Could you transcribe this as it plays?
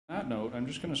that note, I'm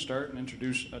just going to start and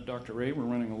introduce Dr. Ray. We're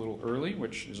running a little early,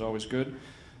 which is always good,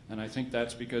 and I think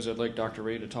that's because I'd like Dr.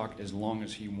 Ray to talk as long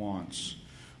as he wants,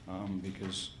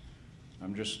 because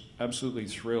I'm just absolutely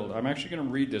thrilled. I'm actually going to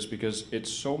read this because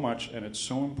it's so much and it's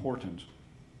so important.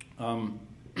 You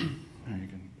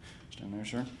can stand there,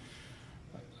 sir.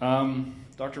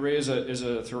 Dr. Ray is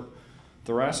a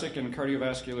thoracic and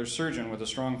cardiovascular surgeon with a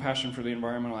strong passion for the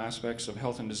environmental aspects of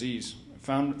health and disease.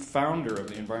 Founder of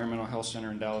the Environmental Health Center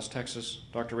in Dallas, Texas,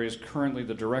 Dr. Ray is currently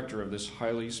the director of this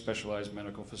highly specialized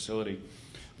medical facility.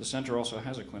 The center also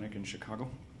has a clinic in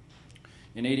Chicago.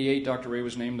 In '88, Dr. Ray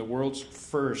was named the world's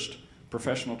first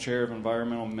professional chair of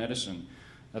environmental medicine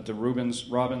at the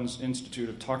Robbins Institute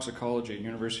of Toxicology at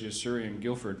University of Surrey in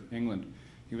Guildford, England.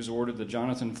 He was awarded the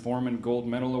Jonathan Foreman Gold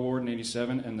Medal Award in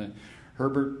 '87 and the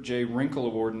Herbert J. Wrinkle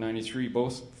Award in '93,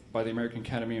 both by the American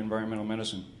Academy of Environmental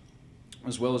Medicine,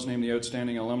 as well as named the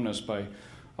Outstanding Alumnus by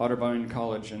Otterbein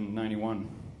College in '91.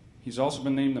 He's also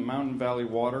been named the Mountain Valley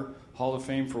Water Hall of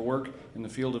Fame for work in the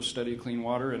field of study of clean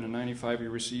water, and in '95 he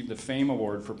received the Fame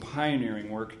Award for pioneering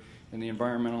work in the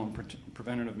environmental and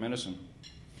preventative medicine.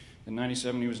 In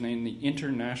 '97 he was named the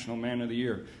International Man of the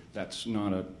Year. That's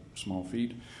not a small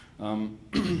feat. And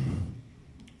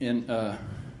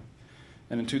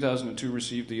in 2002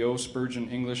 received the O. Spurgeon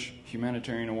English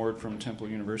Humanitarian Award from Temple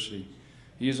University.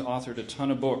 He has authored a ton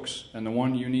of books, and the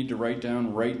one you need to write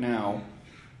down right now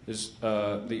is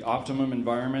The Optimum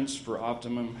Environments for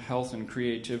Optimum Health and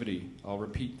Creativity. I'll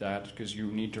repeat that because you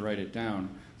need to write it down.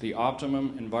 The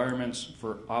Optimum Environments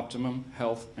for Optimum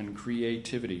Health and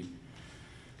Creativity.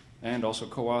 And also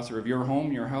co-author of Your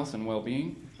Home, Your Health and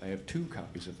Well-Being. I have 2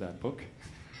 copies of that book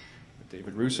with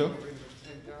David Russo.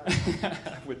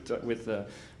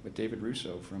 with David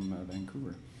Russo from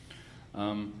Vancouver.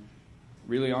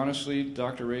 Really honestly,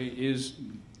 Dr. Ray is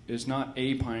not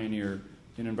a pioneer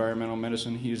in environmental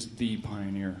medicine. He is the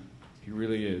pioneer. He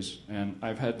really is. And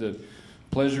I've had the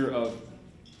pleasure of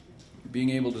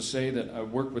being able to say that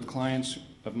I've worked with clients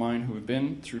of mine who have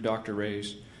been through Dr.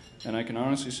 Ray's, and I can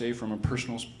honestly say from a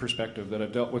personal perspective that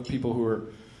I've dealt with people who are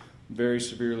very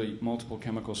severely multiple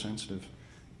chemical sensitive.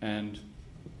 And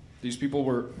these people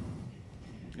were,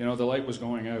 you know, the light was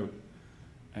going out.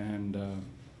 And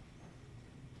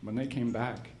when they came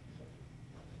back,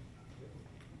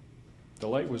 the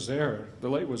light was there. The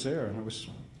light was there, and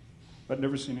I'd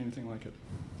never seen anything like it.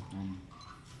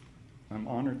 I'm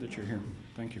honored that you're here.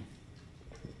 Thank you.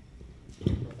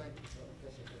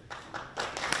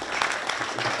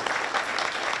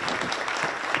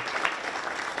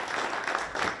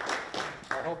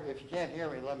 I hope if you can't hear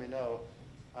me, let me know.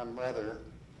 I'm rather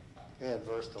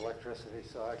adverse to electricity,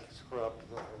 so I can screw up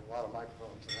a lot of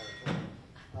microphones and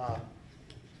everything.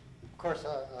 Of course,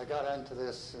 I got into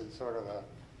this in sort of a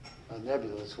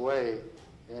nebulous way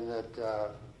in that,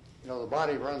 you know, the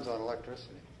body runs on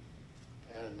electricity.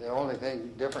 And the only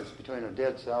difference between a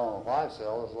dead cell and a live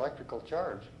cell is electrical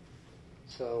charge.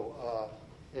 So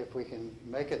if we can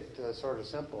make it sort of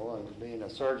simple, and being a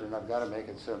surgeon, I've got to make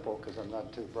it simple because I'm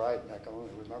not too bright and I can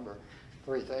only remember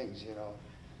 3 things, you know.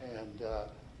 And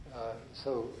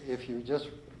so if you just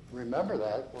remember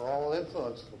that, we're all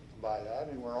influenced by that,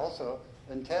 and we're also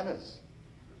antennas,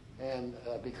 and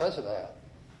because of that.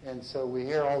 And so we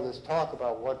hear all this talk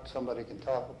about what somebody can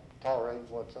tolerate and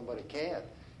what somebody can't,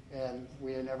 and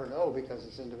we never know because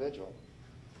it's individual.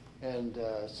 And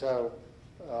so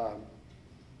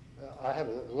I have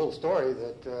a little story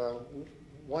that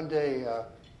one day,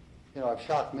 you know, I've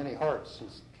shocked many hearts,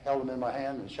 just held them in my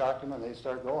hand and shocked them, and they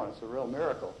start going. It's a real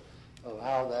miracle of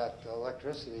how that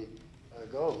electricity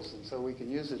goes. And so we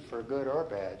can use it for good or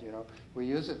bad, you know. We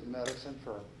use it in medicine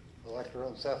for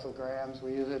electroencephalograms,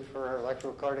 we use it for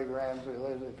electrocardiograms, we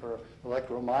use it for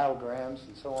electromyograms,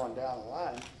 and so on down the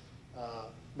line.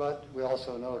 But we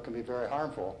also know it can be very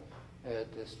harmful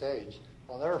at this stage.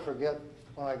 I'll never forget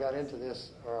when I got into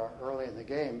this early in the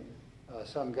game,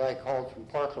 some guy called from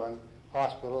Parkland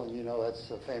Hospital, and you know that's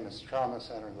the famous trauma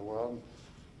center in the world.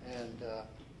 And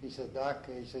he said, "Doc,"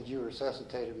 he said, "you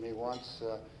resuscitated me once,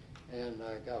 and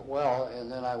I got well,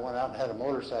 and then I went out and had a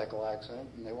motorcycle accident,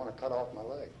 and they want to cut off my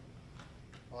leg."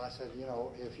 Well, I said, you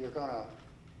know, if you're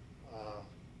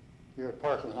you're at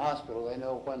Parkland Hospital, they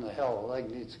know when the hell a leg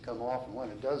needs to come off and when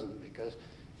it doesn't, because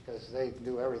they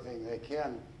do everything they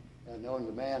can, known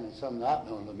to man and some not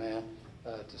known to man,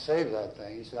 to save that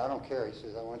thing. He said, "I don't care." He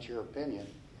says, "I want your opinion."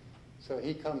 So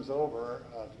he comes over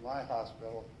to my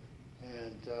hospital,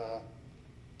 and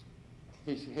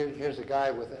here's a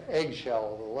guy with an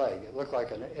eggshell of a leg. It looked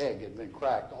like an egg had been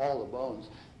cracked, all the bones.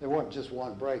 There wasn't just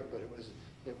one break, but it was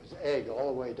egg all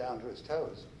the way down to his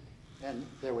toes. And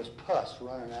there was pus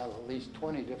running out of at least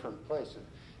 20 different places.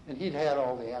 And he'd had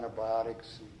all the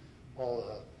antibiotics and all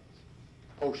the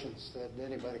potions that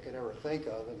anybody could ever think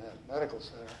of in that medical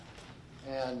center.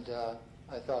 And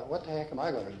I thought, what the heck am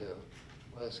I going to do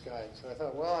with this guy? And so I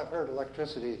thought, well, I've heard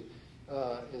electricity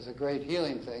is a great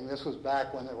healing thing. This was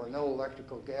back when there were no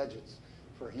electrical gadgets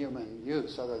for human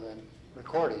use other than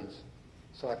recordings.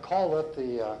 So I called up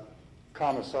the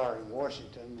commissar in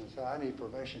Washington and said, I need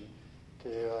permission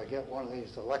to get one of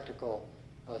these electrical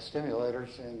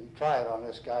stimulators and try it on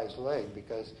this guy's leg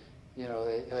because, you know,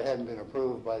 it hadn't been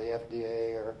approved by the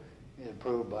FDA or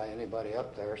approved by anybody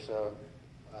up there. So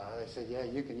they said, yeah,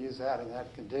 you can use that in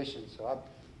that condition. So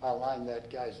I lined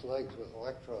that guy's legs with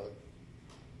electrode.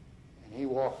 And he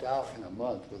walked out in a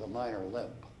month with a minor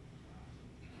limp.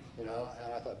 You know,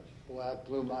 and I thought, boy, that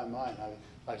blew my mind.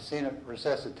 I've seen it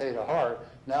resuscitate a heart.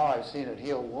 Now I've seen it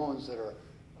heal wounds that are,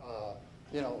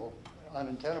 you know,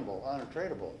 unintentable,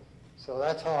 untraceable. So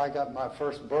that's how I got my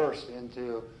first burst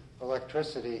into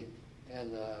electricity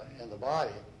in the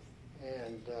body.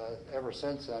 And ever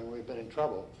since then, we've been in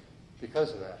trouble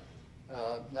because of that.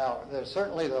 Now, there's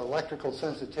certainly the electrical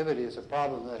sensitivity is a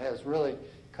problem that has really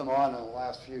come on in the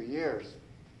last few years.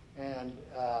 And,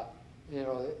 you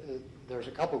know, there's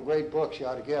a couple of great books you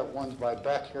ought to get. One's by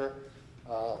Becker.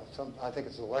 I think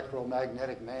it's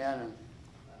Electromagnetic Man, and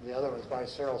the other one's by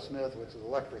Cyril Smith, which is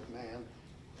Electric Man.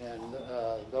 And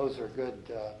those are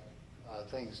good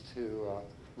things to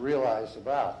realize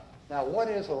about. Now, what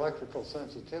is electrical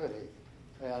sensitivity?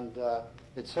 And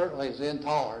it certainly is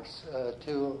intolerance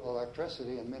to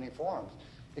electricity in many forms.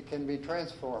 It can be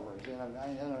transformers in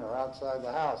and or outside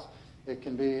the house. It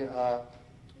can be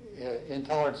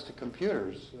intolerance to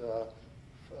computers.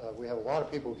 We have a lot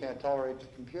of people who can't tolerate the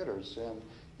computers, and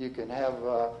you can have,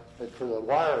 for the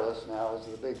wireless now is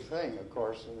the big thing, of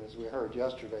course, and as we heard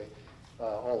yesterday,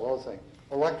 all those things.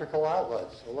 Electrical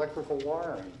outlets, electrical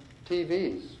wiring,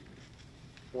 TVs,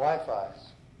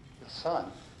 Wi-Fi's, the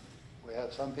sun. We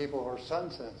have some people who are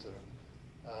sun sensitive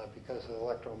because of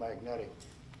electromagnetic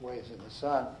waves in the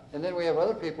sun. And then we have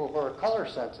other people who are color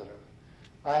sensitive.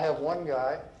 I have one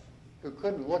guy who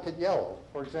couldn't look at yellow.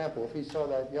 For example, if he saw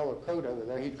that yellow coat over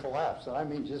there, he'd collapse. And I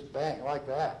mean, just bang, like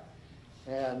that.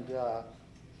 And I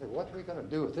said, what are we going to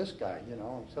do with this guy, you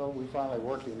know? And so we finally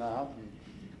worked him out. And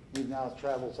he now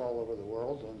travels all over the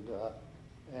world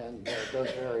and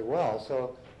does very well.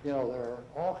 So, you know, there are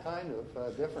all kinds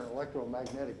of different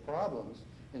electromagnetic problems.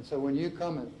 And so when you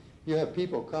come and you have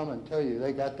people come and tell you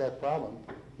they got that problem,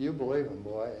 you believe them,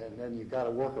 boy, and then you got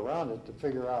to work around it to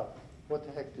figure out what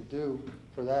the heck to do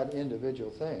for that individual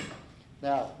thing.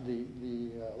 Now, the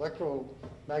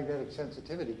electromagnetic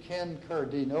sensitivity can occur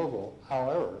de novo.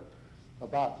 However,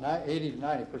 about 80 to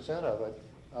 90% of it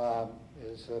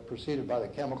is preceded by the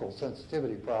chemical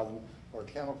sensitivity problem or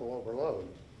chemical overload.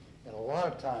 And a lot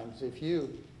of times, if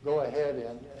you go ahead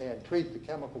and treat the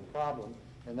chemical problem,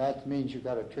 and that means you've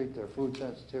got to treat their food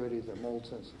sensitivity, their mold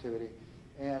sensitivity,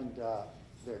 and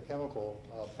their chemical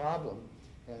problem,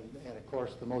 and of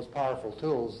course the most powerful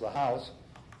tool is the house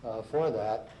for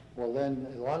that, well then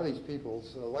a lot of these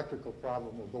people's electrical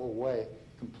problem will go away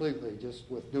completely just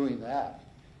with doing that.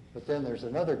 But then there's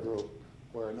another group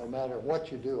where no matter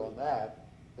what you do on that,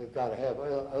 they've got to have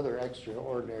other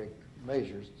extraordinary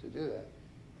measures to do that.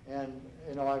 And,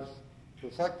 you know, I've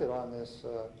reflected on this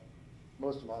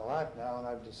most of my life now, and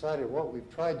I've decided what we've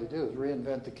tried to do is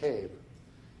reinvent the cave.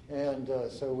 And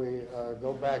so we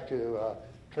go back to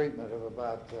treatment of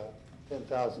about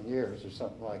 10,000 years or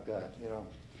something like that, you know.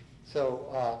 So,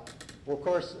 well, of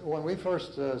course, when we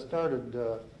first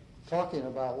started talking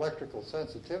about electrical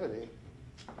sensitivity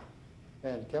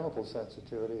and chemical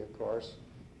sensitivity, of course,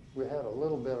 we had a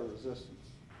little bit of resistance.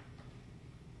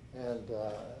 And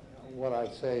what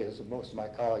I'd say is that most of my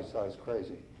colleagues thought I was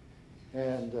crazy.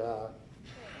 And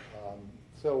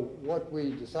so what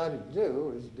we decided to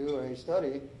do is do a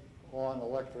study on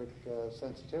electric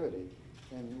sensitivity.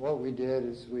 And what we did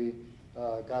is we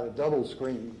got a double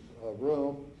screen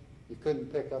room. You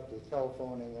couldn't pick up the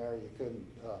telephone in there. You couldn't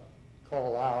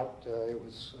call out. It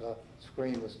was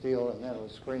screened with steel, and then it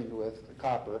was screened with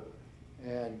copper.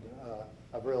 And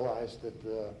I've realized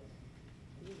that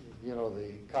you know,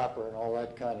 the copper and all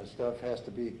that kind of stuff has to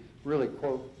be really,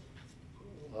 quote,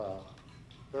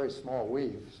 very small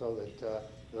weave so that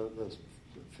the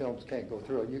films can't go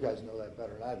through it. You guys know that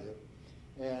better than I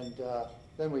do. And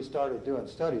then we started doing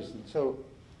studies. And so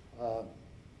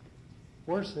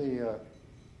where's the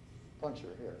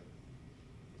puncher here?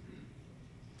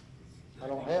 I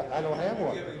don't have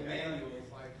one.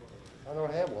 I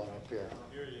don't have one up here.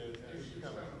 Here he is.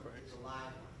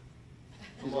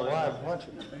 He's a live puncher.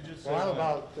 Well, I'm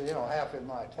about, you know, half in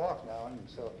my talk now, and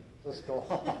so let's go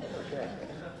on. Okay.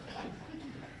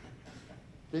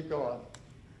 Keep going.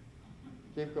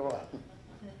 Keep going.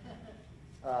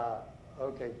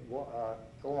 Okay, go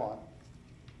on.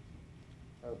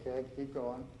 Okay, keep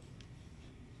going.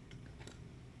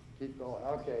 Keep going.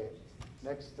 Okay,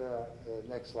 next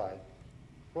slide.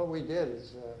 What we did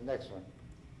is, next one,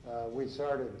 we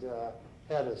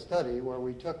had a study where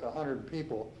we took 100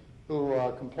 people who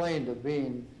complained of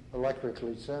being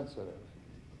electrically sensitive.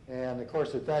 And of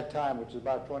course, at that time, which was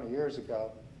about 20 years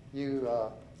ago, you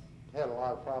had a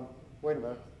lot of problems. Wait a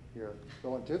minute, you're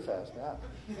going too fast now.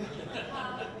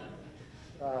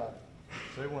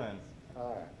 Say when.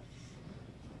 All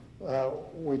right.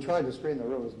 We tried to screen the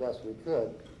room as best we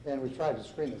could, and we tried to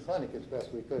screen the clinic as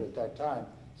best we could at that time.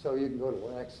 So you can go to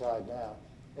the next slide now.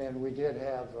 And we did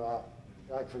have,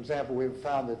 like for example, we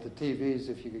found that the TVs,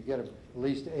 if you could get them at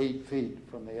least 8 feet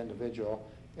from the individual,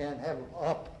 and have them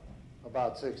up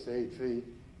about 6 to 8 feet,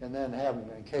 and then have them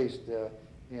encased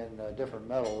in different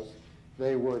metals,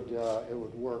 it would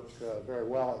work very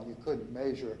well, and you couldn't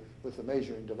measure with the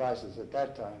measuring devices at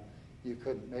that time. You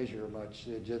couldn't measure much.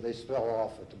 They fell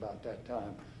off at about that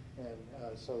time,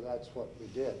 and so that's what we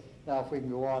did. Now, if we can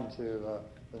go on to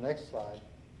the next slide.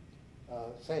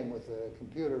 Same with the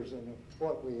computers, and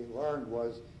what we learned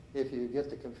was if you get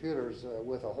the computers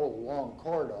with a whole long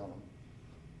cord on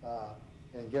them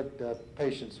and get the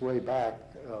patients way back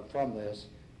from this,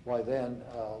 why then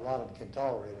a lot of them can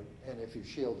tolerate it, and if you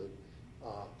shield it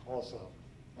also.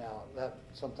 Now, that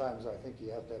sometimes I think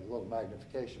you have to have a little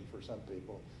magnification for some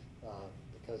people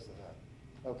because of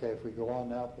that. Okay, if we go on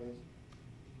now, please.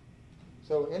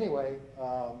 So anyway,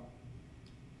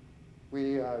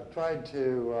 we tried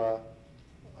to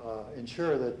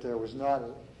ensure that there was not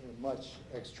much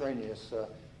extraneous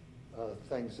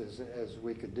things as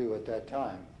we could do at that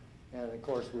time. And of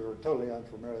course, we were totally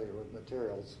unfamiliar with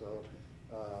materials, so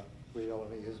we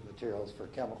only use materials for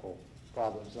chemical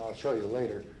problems. And I'll show you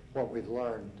later what we've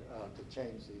learned to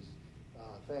change these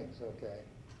things. Okay.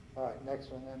 All right,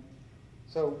 next one then.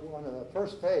 So on the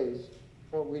first phase,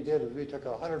 what we did is we took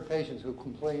 100 patients who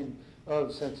complained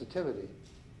of sensitivity.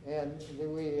 And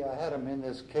we had them in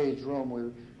this cage room.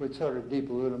 We'd sort of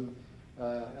depollute them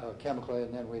chemically,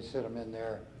 and then we'd sit them in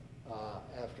there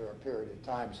after a period of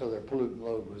time so their pollutant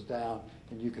load was down,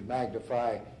 and you could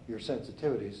magnify your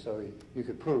sensitivity so you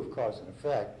could prove cause and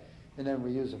effect. And then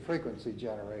we use a frequency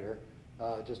generator,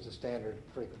 just a standard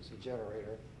frequency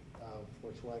generator,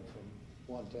 which went from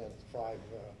 1/10 to 5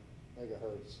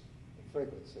 megahertz in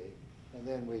frequency. And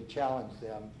then we challenged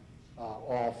them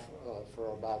off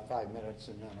for about 5 minutes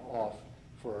and then off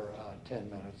for 10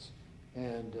 minutes.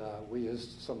 And we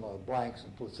used some blanks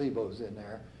and placebos in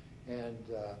there. And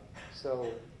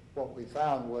so what we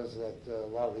found was that a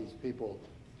lot of these people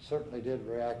certainly did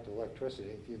react to electricity.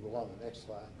 If you go on the next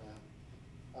slide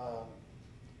now.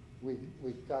 We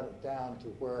got it down to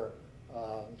where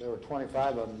there were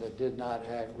 25 of them that did not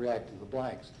react to the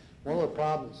blanks. One of the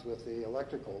problems with the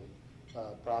electrical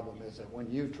problem is that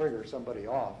when you trigger somebody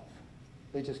off,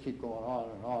 they just keep going on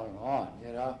and on and on,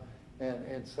 you know?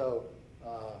 And so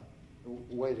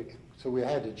so we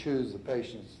had to choose the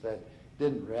patients that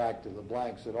didn't react to the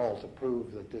blanks at all to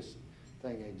prove that this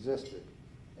thing existed.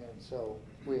 And so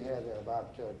we had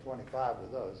about 25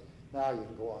 of those. Now you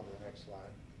can go on to the next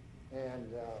slide.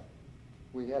 And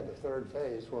we had the third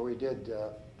phase where we did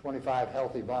 25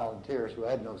 healthy volunteers who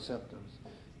had no symptoms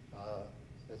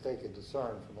that they could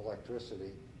discern from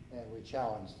electricity, and we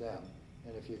challenged them.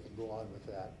 And if you can go on with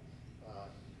that,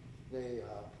 they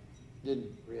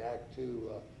didn't react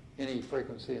to any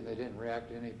frequency, and they didn't react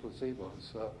to any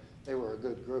placebos. So they were a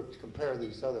good group to compare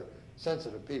these other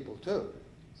sensitive people to.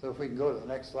 So if we can go to the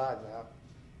next slide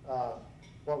now.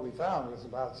 What we found was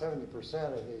about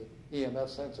 70% of the EMF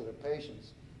sensitive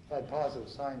patients had positive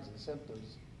signs and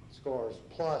symptoms scores,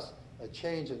 plus a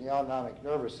change in the autonomic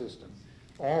nervous system.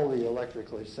 All the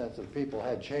electrically sensitive people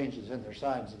had changes in their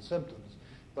signs and symptoms.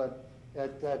 But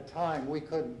at that time, we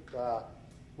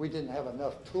didn't have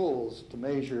enough tools to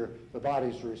measure the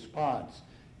body's response.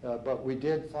 But we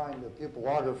did find the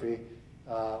pupillography,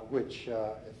 which,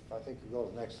 if I think you go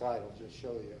to the next slide, I'll just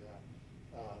show you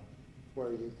that,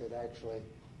 where you could actually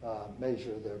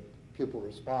measure the pupil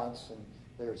response. And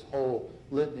there's a whole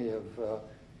litany of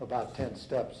about 10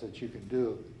 steps that you can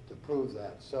do to prove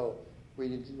that. So we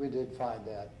did find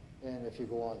that. And if you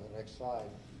go on to the next slide,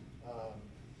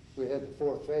 we had the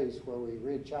fourth phase where we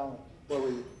re-challenged,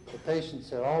 the patients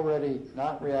had already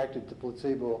not reacted to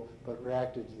placebo, but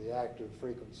reacted to the active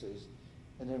frequencies.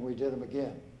 And then we did them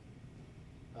again,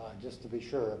 just to be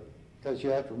sure, because you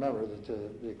have to remember that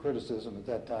the criticism at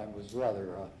that time was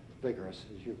rather vigorous,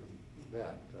 as you can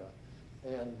bet.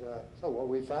 And so what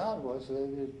we found was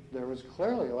that there was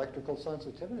clearly electrical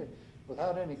sensitivity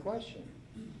without any question,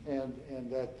 and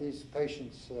that these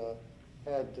patients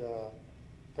had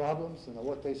problems, and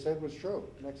what they said was true.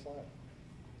 Next slide.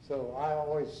 So I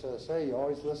always say you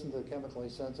always listen to the chemically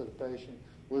sensitive patient,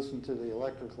 listen to the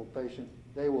electrical patient.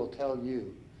 They will tell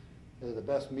you they're the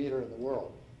best meter in the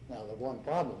world. Now, the one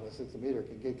problem is that the meter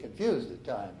can get confused at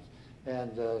times,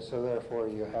 and so therefore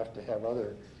you have to have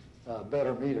other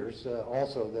better meters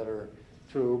also that are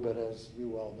true, but as you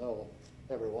well know,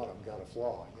 every one of them got a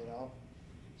flaw, you know.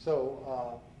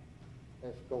 So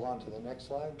let's go on to the next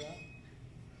slide now.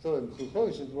 So in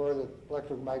conclusions were that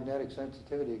electromagnetic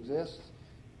sensitivity exists,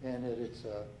 and that it's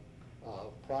a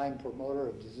prime promoter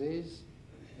of disease.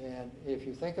 And if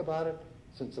you think about it,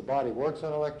 since the body works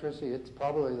on electricity, it's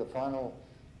probably the final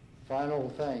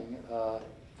thing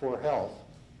for health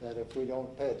that if we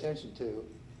don't pay attention to,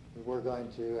 we're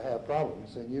going to have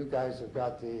problems. And you guys have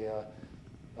got the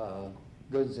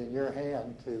goods in your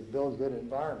hand to build good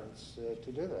environments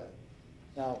to do that.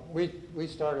 Now, we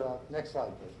started off, next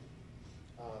slide, please.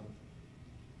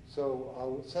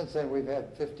 So since then, we've had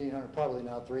 1,500, probably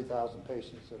now 3,000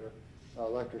 patients that are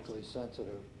electrically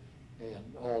sensitive in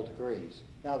all degrees.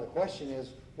 Now, the question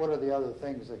is, what are the other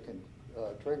things that can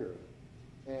trigger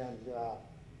it? And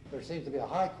there seems to be a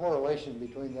high correlation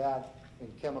between that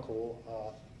and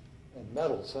chemical and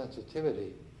metal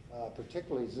sensitivity,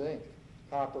 particularly zinc,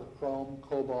 copper, chrome,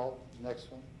 cobalt, next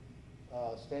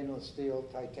one, stainless steel,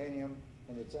 titanium,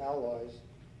 and its alloys,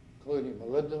 including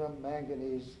molybdenum,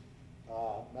 manganese,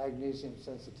 magnesium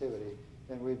sensitivity.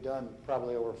 And we've done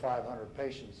probably over 500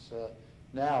 patients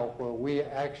now where we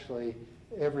actually,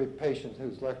 every patient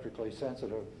who's electrically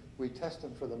sensitive, we test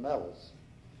them for the metals.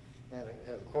 And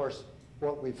of course,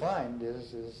 what we find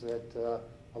is that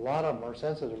a lot of them are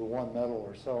sensitive to one metal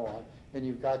or so on, and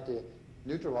you've got to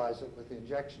neutralize it with the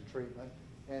injection treatment,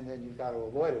 and then you've got to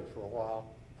avoid it for a while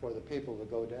for the people to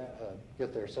go down,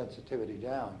 get their sensitivity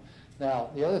down. Now,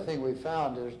 the other thing we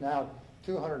found is now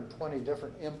 220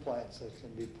 different implants that can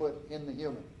be put in the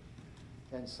human.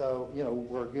 And so, you know,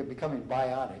 we're becoming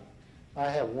bionic. I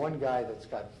have one guy that's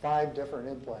got 5 different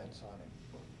implants on him.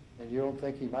 And you don't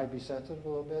think he might be sensitive a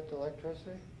little bit to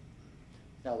electricity?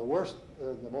 Now,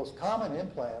 the most common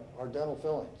implant are dental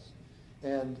fillings.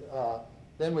 And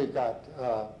then we've got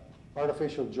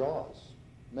artificial jaws,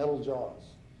 metal jaws.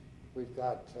 We've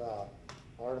got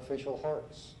artificial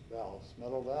hearts, valves,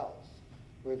 metal valves.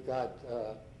 We've got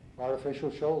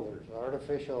artificial shoulders,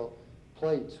 artificial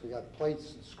plates. We got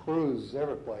plates and screws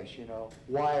every place, you know,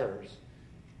 wires,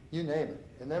 you name it.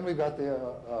 And then we've got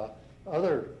the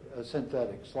other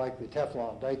synthetics like the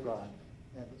Teflon, Dacron,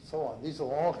 and so on. These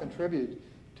will all contribute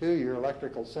to your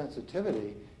electrical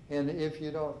sensitivity. And if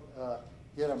you don't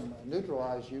get them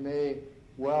neutralized, you may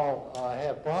well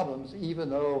have problems, even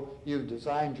though you've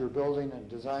designed your building and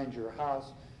designed your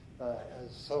house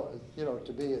so, you know,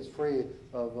 to be as free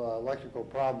of electrical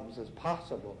problems as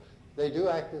possible. They do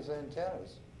act as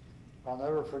antennas. I'll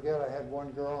never forget, I had one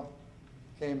girl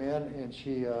came in and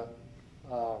she had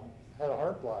a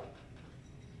heart block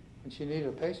and she needed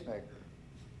a pacemaker.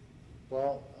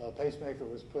 Well, a pacemaker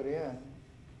was put in,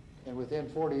 and within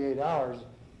 48 hours,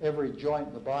 every joint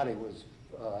in the body was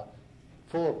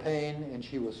full of pain, and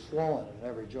she was swollen in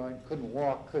every joint, couldn't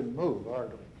walk, couldn't move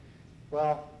hardly.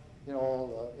 Well, you know,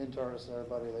 all the internists and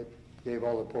everybody, they gave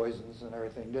all the poisons and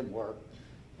everything, didn't work.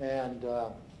 And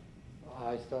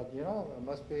I thought, you know, it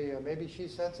must be, maybe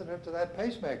she's sensitive to that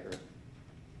pacemaker.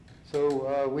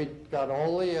 So we got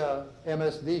all the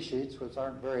MSD sheets, which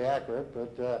aren't very accurate,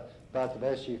 but about the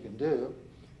best you can do,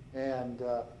 and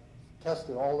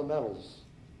tested all the metals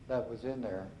that was in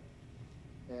there.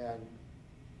 And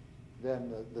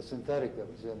then the synthetic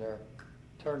that was in there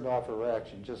turned off her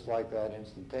reaction just like that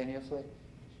instantaneously.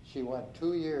 She went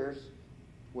 2 years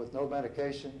with no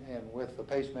medication and with the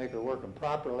pacemaker working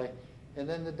properly, and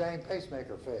then the dang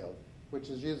pacemaker failed, which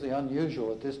is usually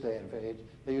unusual at this day and age.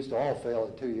 They used to all fail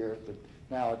at 2 years, but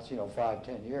now it's, you know, 5,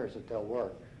 10 years that they'll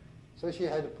work. So she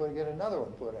had to get another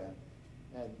one put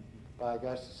in, and by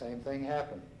gosh, the same thing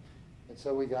happened. And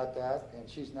so we got that, and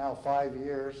she's now 5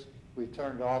 years. We've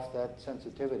turned off that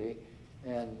sensitivity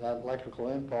and that electrical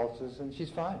impulses, and she's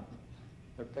fine.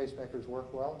 Her pacemakers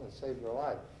work well, and it saved her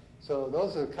life. So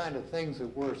those are the kind of things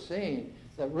that we're seeing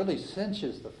that really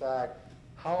cinches the fact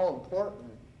how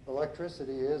important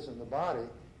electricity is in the body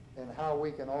and how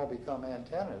we can all become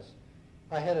antennas.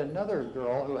 I had another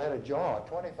girl who had a jaw,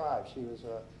 25. She was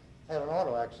had an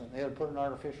auto accident. They had to put an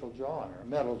artificial jaw on her, a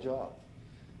metal jaw.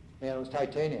 And it was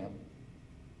titanium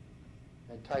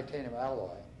and titanium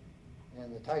alloy.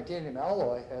 And the titanium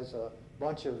alloy has a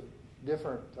bunch of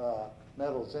different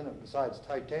metals in it besides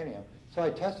titanium. So I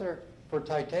tested her for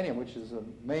titanium, which is the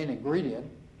main ingredient.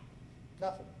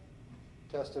 Nothing.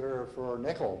 Tested her for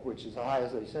nickel, which is the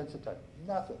highest they sensitize.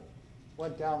 Nothing.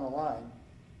 Went down the line,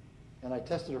 and I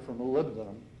tested her for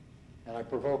molybdenum, and I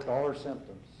provoked all her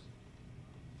symptoms.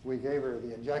 We gave her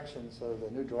the injections of the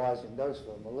neutralizing dose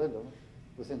for molybdenum.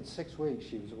 Within 6 weeks,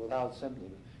 she was without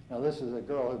symptoms. Now, this is a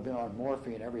girl who'd been on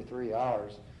morphine every 3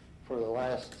 hours for the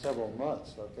last several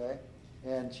months, okay?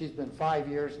 And she's been 5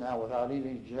 years now without any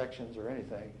injections or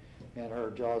anything, and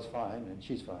her jaw's fine, and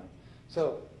she's fine.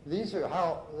 So this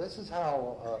is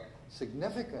how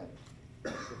significant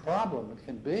the problem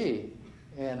can be,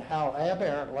 and how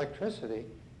aberrant electricity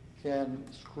can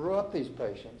screw up these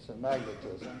patients and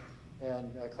magnetism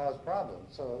and cause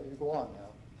problems. So you go on now.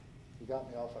 You got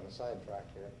me off on a sidetrack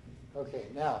here. Okay,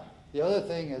 now, the other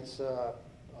thing, it's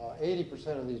 80%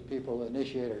 of these people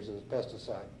initiators is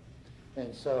pesticide.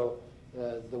 And so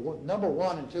the number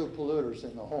 1 and 2 polluters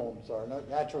in the homes are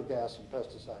natural gas and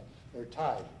pesticide. They're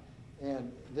tied.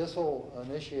 And this will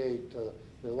initiate the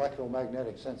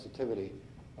electromagnetic sensitivity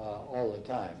all the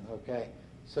time, okay?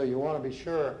 So you want to be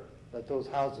sure that those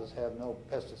houses have no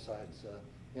pesticides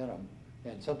in them.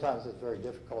 And sometimes it's very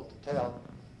difficult to tell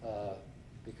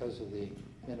because of the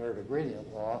inert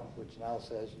ingredient law, which now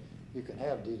says you can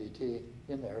have DDT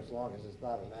in there as long as it's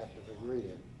not an active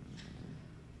ingredient.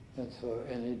 And so,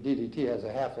 and DDT has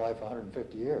a half-life of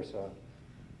 150 years, so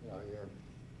you know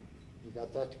you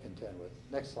got that to contend with.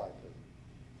 Next slide,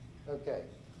 please. Okay.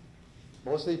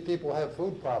 Most of these people have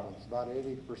food problems, about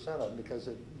 80% of them, because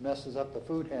it messes up the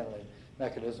food handling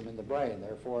mechanism in the brain.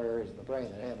 There are 4 areas in the brain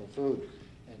that handle food,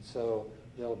 and so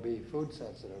they'll be food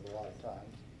sensitive a lot of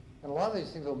times. And a lot of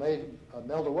these things will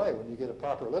melt away when you get a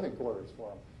proper living quarters for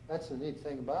them. That's the neat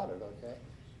thing about it, okay?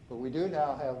 But we do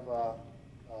now have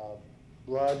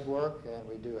blood work, and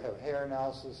we do have hair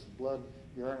analysis, blood,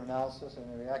 urine analysis,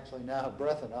 and we actually now have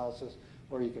breath analysis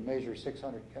where you can measure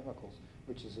 600 chemicals,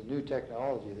 which is a new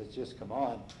technology that's just come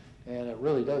on, and it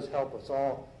really does help us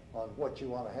all on what you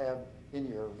want to have in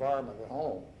your environment at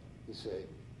home, you see.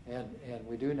 And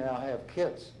we do now have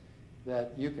kits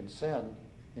that you can send,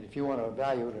 and if you want to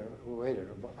evaluate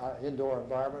an indoor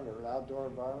environment or an outdoor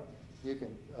environment, you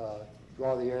can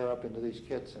draw the air up into these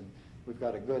kits, and we've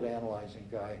got a good analyzing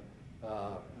guy,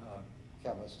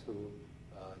 chemist, who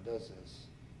does this.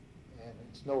 And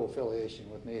it's no affiliation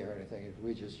with me or anything.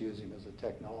 We just use him as a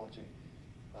technology.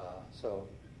 So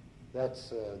that's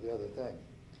the other thing.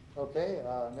 Okay,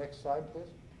 next slide, please.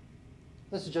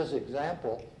 This is just an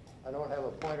example. I don't have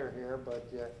a pointer here, but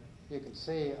you can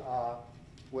see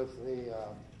with the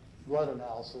blood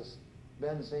analysis,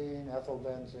 benzene,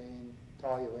 ethylbenzene,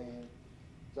 toluene,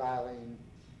 xylene,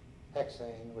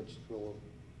 hexane, which will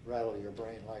rattle your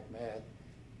brain like mad.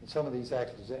 And some of these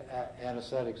act as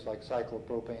anesthetics, like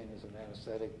cyclopropane is an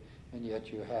anesthetic, and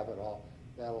yet you have it all.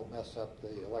 That'll mess up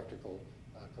the electrical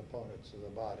components of the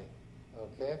body.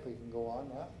 Okay, if we can go on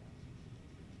now.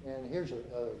 And here's an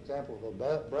example of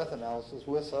a breath analysis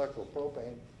with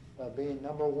cyclopropane being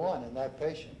number 1 in that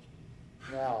patient.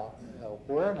 Now,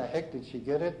 where in the heck did she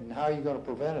get it, and how are you going to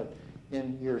prevent it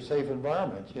in your safe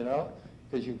environment, you know?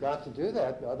 Because you've got to do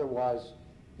that, otherwise,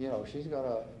 you know, she's going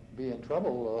to be in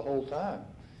trouble the whole time.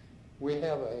 We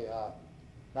have a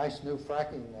nice new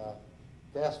fracking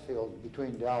gas field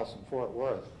between Dallas and Fort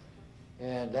Worth,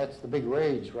 and that's the big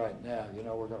rage right now. You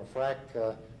know, we're going to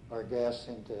frack our gas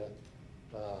into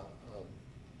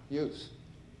use.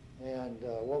 And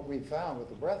what we found with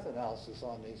the breath analysis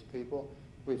on these people,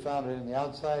 we found it in the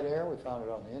outside air, we found it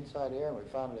on the inside air, and we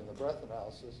found it in the breath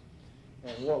analysis.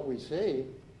 And what we see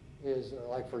is,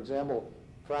 like, for example,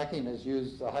 fracking has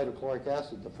used the hydrochloric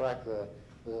acid to frack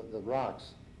the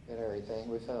rocks and everything.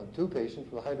 We found 2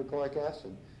 patients with hydrochloric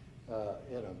acid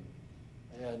in them.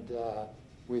 And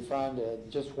we found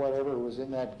just whatever was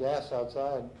in that gas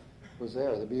outside was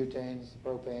there, the butanes, the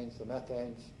propanes, the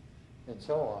methanes, and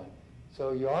so on.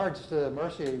 So you are just to the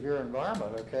mercy of your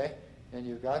environment, okay? And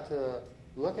you've got to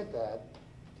look at that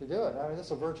to do it. I mean, this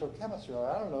is a virtual chemistry.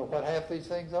 I don't know what half these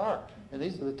things are. And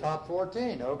these are the top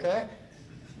 14, okay?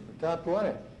 The top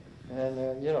 20.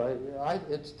 And, you know,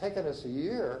 it's taken us a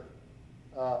year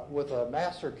with a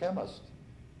master chemist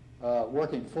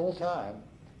working full-time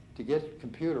to get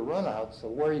computer runouts. So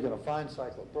where are you going to find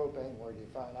cyclopropane? Where do you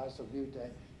find isobutane?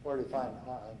 Where do you find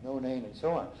nonane and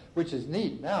so on? Which is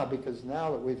neat now, because now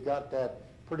that we've got that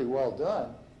pretty well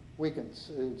done, we can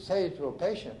say to a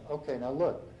patient, okay, now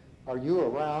look, are you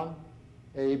around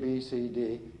A, B, C,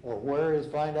 D, or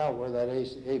find out where that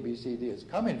A, B, C, D is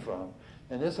coming from.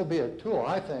 And this will be a tool,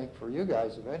 I think, for you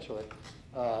guys eventually,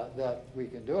 that we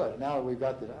can do it. Now that we've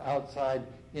got the outside,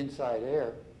 inside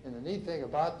air And the neat thing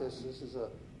about this is a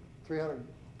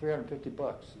 350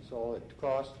 bucks is all it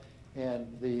costs. And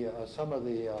some of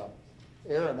the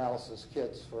air analysis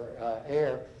kits for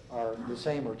air are the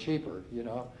same or cheaper, you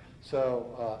know.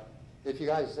 So if you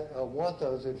guys want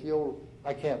those,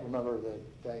 I can't remember the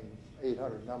dang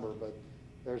 800 number, but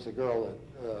there's a girl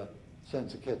that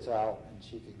sends the kits out, and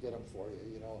she can get them for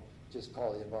you, you know. Just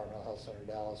call the Environmental Health Center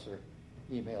Dallas or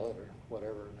email it or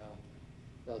whatever, and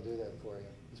they'll do that for you.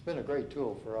 It's been a great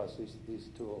tool for us, these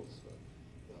tools.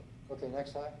 Okay,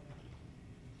 next slide.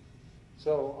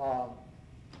 So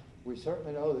we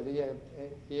certainly know that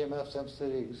EMF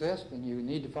sensitivity exists, and you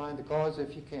need to find the cause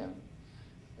if you can.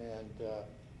 And,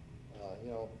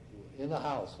 you know, in the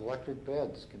house, electric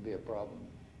beds can be a problem.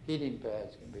 Heating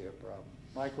pads can be a problem.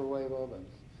 Microwave ovens,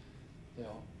 you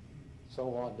know,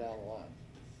 so on down the line.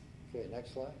 Okay,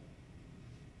 next slide.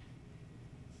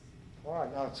 All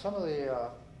right, now some of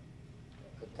the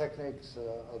techniques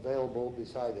available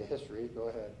beside the history, go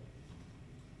ahead,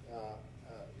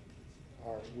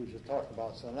 we just talked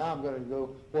about. So now I'm going to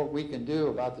go what we can do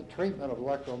about the treatment of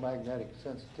electromagnetic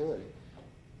sensitivity.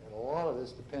 And a lot of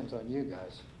this depends on you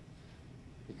guys,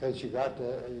 because you got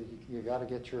to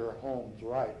get your homes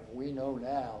right. We know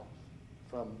now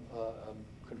from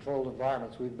controlled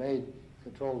environments, we've made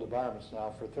controlled environments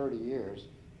now for 30 years,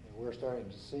 and we're starting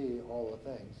to see all the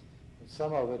things. And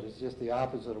some of it is just the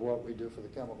opposite of what we do for the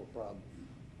chemical problem,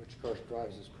 which of course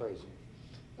drives us crazy.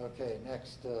 Okay,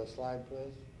 next slide,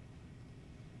 please.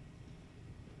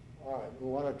 All right, we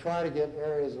want to try to get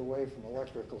areas away from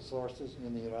electrical sources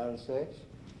in the United States.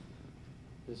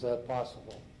 Is that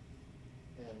possible?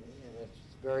 And it's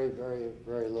very, very,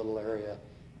 very little area.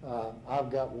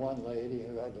 I've got one lady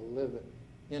who had to live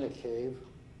in a cave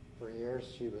for years.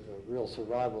 She was a real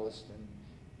survivalist,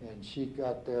 and she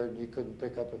got there and you couldn't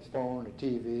pick up a phone, a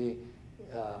TV,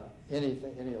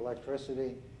 anything, any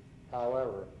electricity.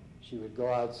 However, she would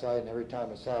go outside, and every time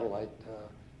a satellite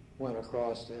went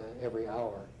across every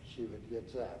hour, she would get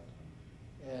zapped.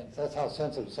 And that's how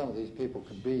sensitive some of these people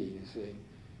can be, you see.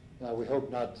 Now, we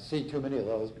hope not to see too many of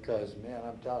those because, man,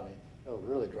 I'm telling you, it'll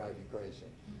really drive you crazy.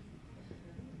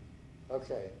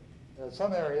 Okay.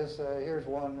 Some areas, here's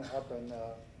one up in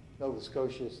Nova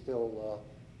Scotia, still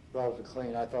relatively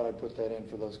clean. I thought I'd put that in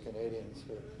for those Canadians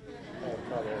who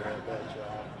probably did a bad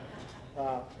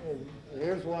job.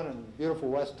 Here's one in beautiful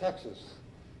West Texas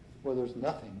where there's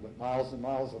nothing but miles and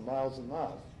miles and miles and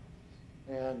miles.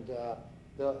 And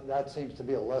that seems to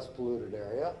be a less polluted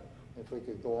area. If we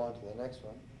could go on to the next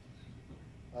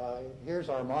one. Here's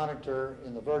our monitor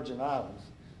in the Virgin Islands.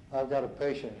 I've got a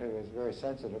patient who is very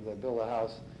sensitive. They built a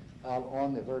house out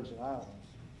on the Virgin Islands.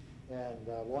 And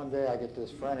one day I get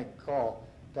this frantic call,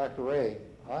 Dr. Ray,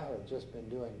 I have just been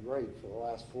doing great for the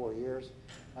last 4 years.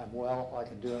 I'm well, I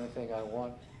can do anything I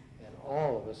want. And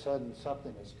all of a sudden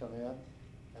something has come in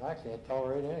and I can't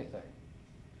tolerate anything.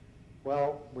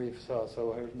 Well,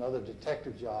 so here's another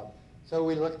detective job. So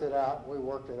we looked it out, we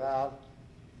worked it out.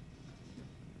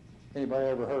 Anybody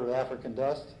ever heard of African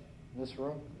dust in this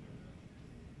room?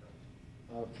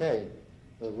 Okay,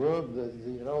 the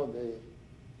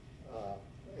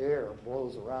air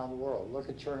blows around the world. Look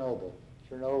at Chernobyl.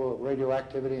 Chernobyl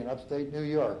radioactivity in upstate New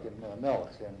York and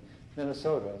milk and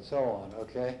Minnesota and so on,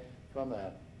 okay, from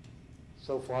that.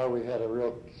 So far we've had a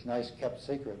real nice kept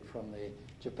secret from the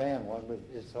Japan one, but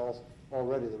it's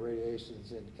already the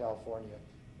radiations in California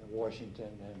and Washington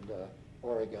and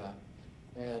Oregon.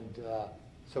 And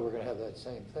so we're going to have that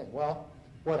same thing. Well,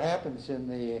 what happens in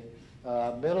the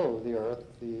middle of the earth,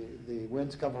 the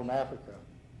winds come from Africa.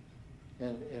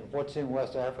 And what's in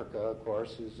West Africa, of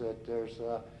course, is that there's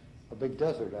a big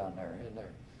desert down there, in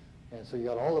there. And so you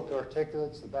got all the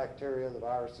particulates, the bacteria, the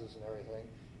viruses and everything.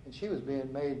 And she was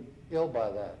being made ill by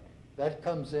that. That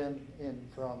comes in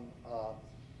from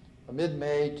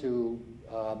mid-May to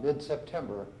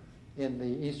mid-September in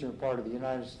the eastern part of the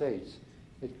United States.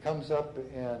 It comes up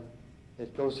and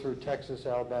it goes through Texas,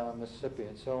 Alabama, Mississippi,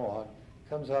 and so on.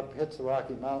 Comes up, hits the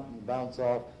Rocky Mountain, bounces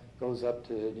off, goes up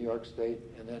to New York State,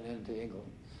 and then into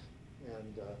England,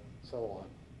 and so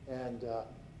on. And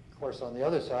of course, on the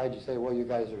other side, you say, well, you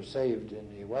guys are saved in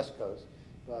the West Coast,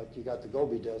 but you got the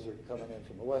Gobi Desert coming in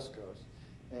from the West Coast,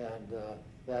 and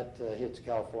that hits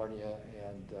California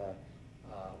and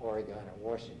Oregon and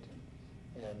Washington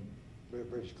and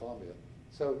British Columbia.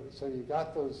 So you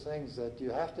got those things that you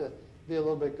have to be a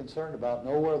little bit concerned about.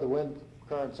 Know where the wind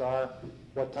currents are,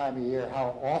 what time of year,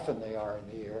 how often they are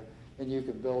in the year, and you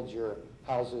can build your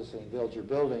houses and build your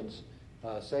buildings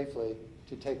safely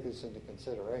to take this into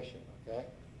consideration, okay?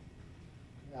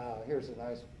 Here's a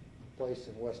nice place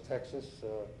in West Texas.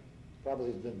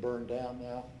 Probably has been burned down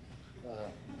now.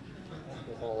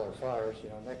 with all our fires.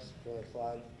 Next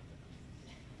slide.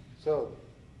 So,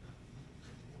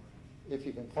 if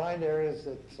you can find areas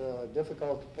that's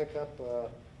difficult to pick up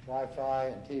Wi-Fi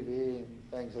and TV and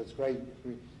things, that's great.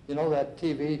 You know that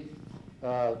TV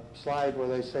slide where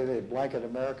they say they blanket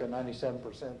America 97%,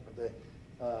 but they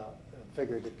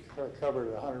figured it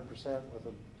covered 100% with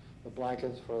the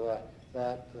blankets for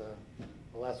that.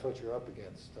 Well, that's what you're up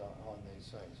against on these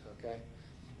things, okay?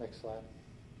 Next slide.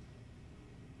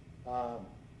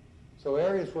 So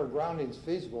areas where grounding is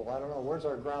feasible, I don't know, where's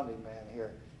our grounding man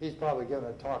here? He's probably giving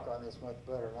a talk on this much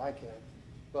better than I can.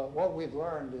 But what we've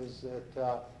learned is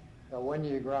that when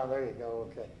you ground, there you go,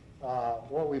 okay.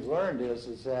 What we've learned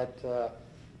is that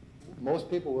most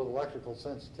people with electrical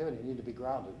sensitivity need to be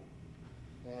grounded.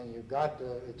 And you've got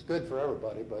to, it's good for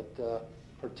everybody, but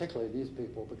particularly these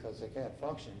people because they can't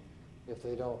function if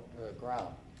they don't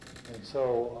ground. And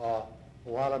so a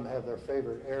lot of them have their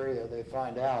favorite area. They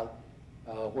find out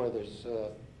where there's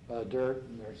dirt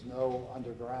and there's no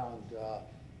underground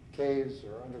caves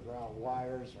or underground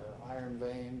wires or iron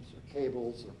veins or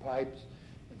cables or pipes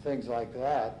and things like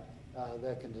that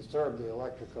that can disturb the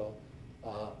electrical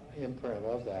imprint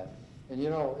of that. And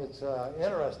it's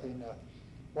interesting,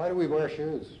 why do we wear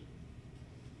shoes?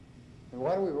 And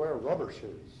why do we wear rubber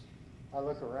shoes? I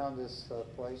look around this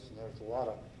place and there's a lot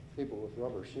of people with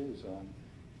rubber shoes on.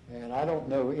 And I don't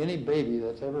know any baby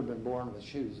that's ever been born with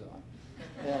shoes on.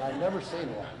 And I've never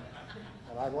seen one.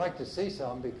 And I'd like to see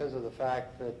some because of the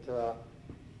fact that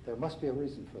there must be a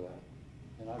reason for that.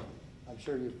 And I'm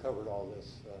sure you've covered all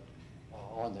this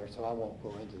on there, so I won't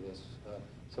go into this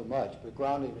so much. But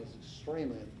grounding is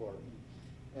extremely important.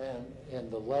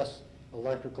 And the less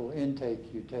electrical intake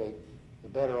you take, the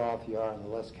better off you are, and the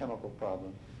less chemical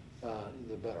problem,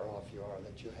 the better off you are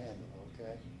that you handle,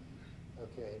 okay?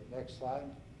 Okay, next slide.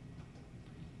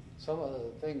 Some of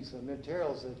the things, the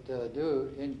materials that do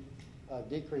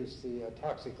decrease the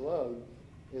toxic load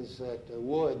is that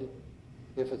wood,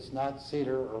 if it's not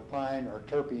cedar or pine or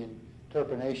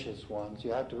terpinaceous ones,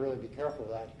 you have to really be careful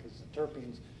of that because the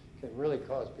terpenes can really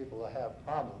cause people to have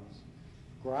problems.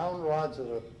 Ground rods at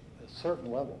a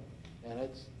certain level, and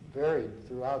it's varied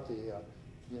throughout the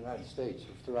United States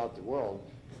or throughout the world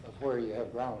of where you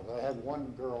have ground rods. I had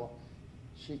one girl,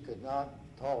 she could not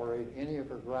tolerate any of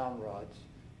her ground rods.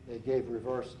 They gave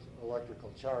reversed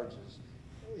electrical charges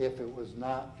if it was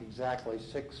not exactly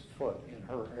 6 foot in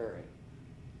her area.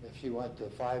 If she went to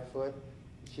 5 foot,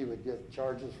 she would get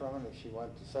charges from it. If she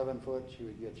went to 7 foot, she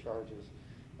would get charges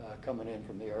coming in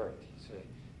from the earth, you see.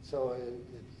 So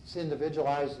it's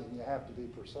individualized and you have to be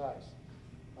precise.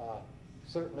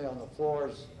 Certainly on the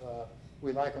floors,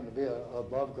 we like them to be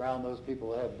above ground. Those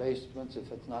people that have basements,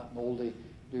 if it's not moldy,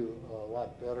 do a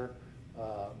lot better.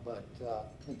 But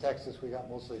in Texas, we got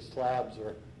mostly slabs,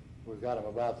 or we've got them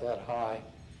about that high,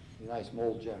 nice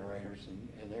mold generators,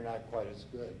 and they're not quite as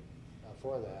good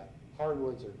for that.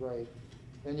 Hardwoods are great.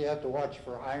 Then you have to watch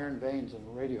for iron veins and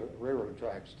railroad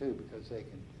tracks, too, because they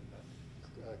can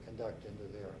conduct into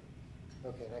the earth.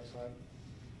 Okay, next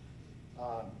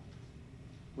slide.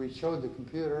 We showed the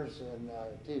computers and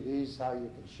TVs how you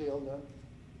can shield them.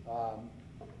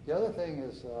 The other thing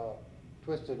is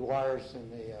twisted wires in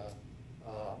the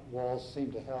walls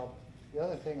seem to help. The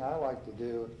other thing I like to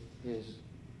do is,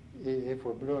 if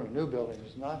we're doing a new building,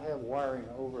 is not have wiring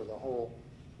over the whole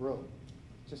room.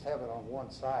 Just have it on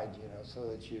one side, so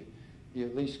that you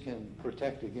at least can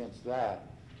protect against that.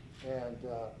 And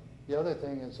the other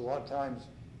thing is a lot of times,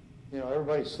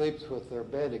 everybody sleeps with their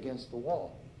bed against the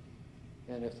wall.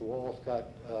 And if the wall's got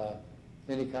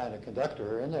any kind of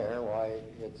conductor in there, why,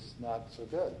 it's not so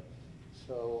good.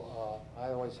 So I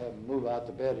always have them move out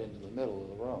the bed into the middle of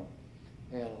the room.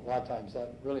 And a lot of times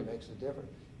that really makes a difference.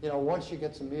 Once you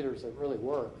get some meters that really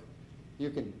work, you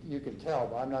can tell,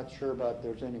 but I'm not sure about if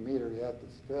there's any meter yet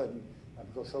that's good. And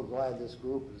I'm so glad this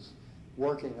group is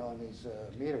working on these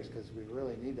meters because we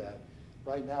really need that.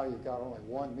 Right now you've got only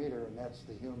one meter, and that's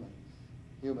the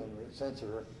human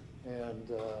sensor, and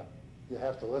you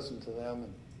have to listen to them,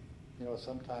 and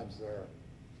sometimes their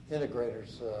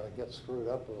integrators get screwed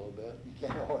up a little bit. You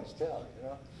can't always tell,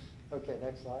 Okay,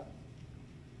 next slide.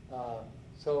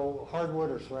 So hardwood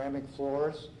or ceramic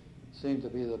floors seem to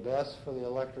be the best for the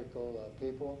electrical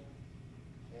people.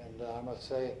 And I must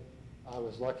say I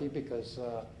was lucky because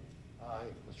I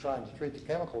was trying to treat the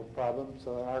chemical problem.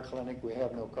 So in our clinic we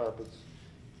have no carpets.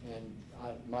 And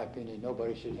in my opinion,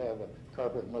 nobody should have a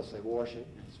carpet unless they wash it.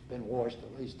 It's been washed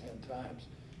at least 10 times.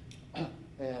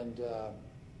 And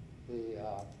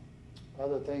the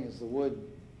other thing is the wood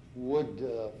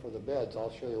for the beds.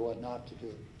 I'll show you what not to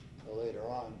do later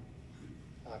on.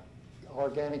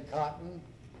 Organic cotton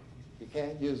You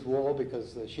can't use wool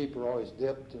because the sheep are always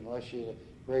dipped unless you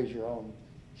raise your own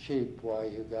sheep. Why,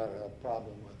 you got a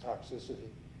problem with toxicity.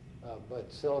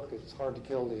 But silk, it's hard to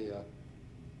kill the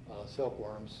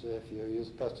silkworms if you use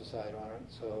pesticide on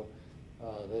it. So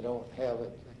they don't have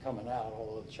it coming out,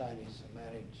 although the Chinese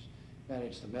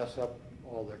managed to mess up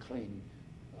all their clean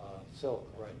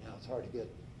silk right now. It's hard to get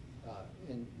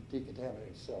in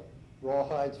decontaminated silk.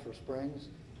 Rawhides for springs.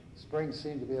 Springs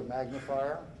seem to be a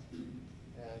magnifier,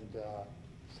 and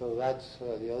so that's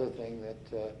the other thing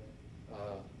that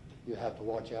you have to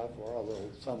watch out for, although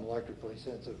some electrically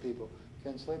sensitive people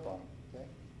can sleep on them. Okay,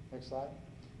 next slide.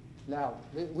 Now,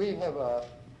 we have,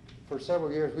 for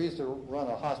several years, we used to run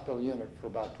a hospital unit for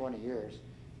about 20 years,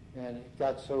 and it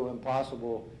got so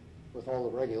impossible with all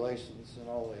the regulations and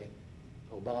all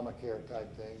the Obamacare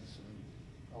type things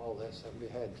and all this that we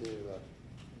had to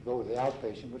go to the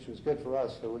outpatient, which was good for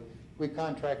us. So we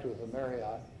contracted with the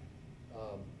Marriott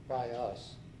by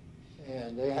us,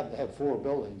 and they happen to have 4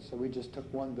 buildings, so we just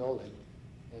took one building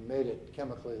and made it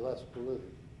chemically less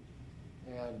polluted.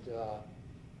 And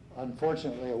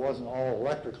unfortunately, it wasn't all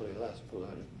electrically less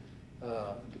polluted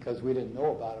because we didn't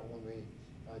know about it when we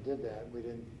did that. We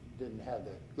didn't have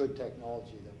the good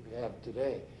technology that we have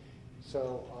today.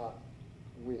 So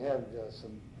we had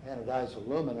some anodized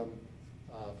aluminum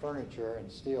furniture and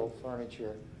steel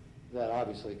furniture that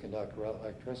obviously conduct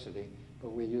electricity,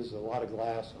 but we use a lot of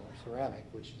glass or ceramic,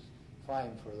 which is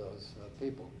fine for those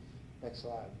people. Next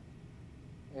slide.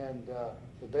 And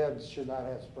the beds should not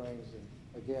have springs.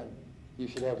 And again, you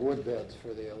should have wood beds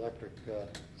for the electric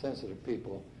sensitive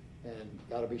people, and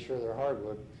got to be sure they're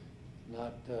hardwood,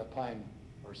 not pine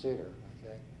or cedar.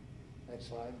 Okay. Next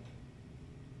slide.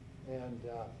 And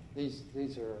these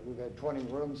are, we've had 20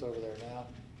 rooms over there now,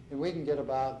 and we can get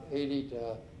about 80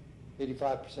 to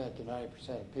 85% to 90%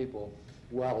 of people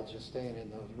well just staying in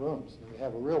those rooms. And we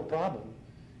have a real problem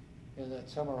in that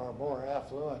some of our more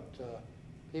affluent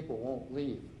people won't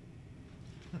leave.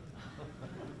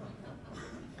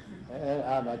 And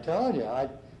I'm telling you,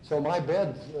 so my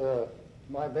bed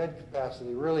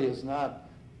capacity really is not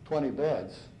 20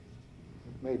 beds,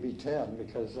 maybe 10,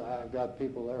 because I've got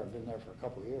people there who've been there for a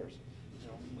couple of years. You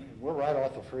know, we're right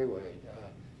off the freeway,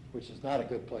 which is not a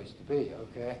good place to be,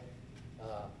 okay?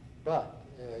 But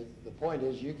the point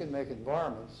is, you can make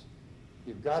environments.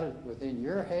 You've got it within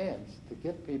your hands to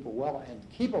get people well and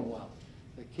keep them well.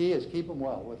 The key is keep them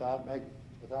well without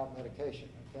medication,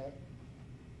 okay?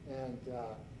 And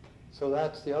so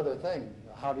that's the other thing.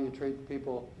 How do you treat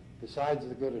people besides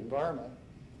the good environment?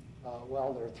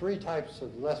 Well, there are 3 types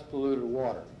of less polluted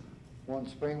water.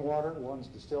 One's spring water, one's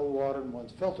distilled water, and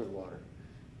one's filtered water.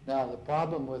 Now, the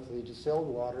problem with the distilled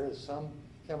water is some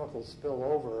chemicals spill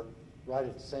over right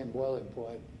at the same boiling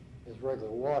point as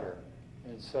regular water.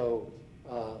 And so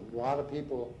a lot of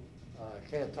people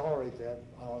can't tolerate that.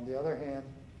 On the other hand,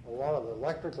 a lot of the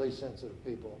electrically sensitive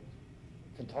people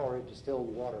can tolerate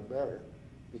distilled water better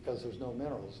because there's no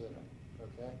minerals in it,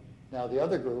 okay? Now, the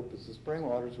other group is the spring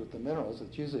waters with the minerals.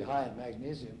 It's usually high in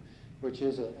magnesium, which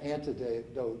is an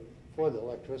antidote for the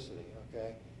electricity,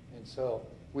 okay? And so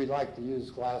we like to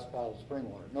use glass bottled spring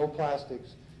water. No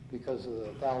plastics, because of the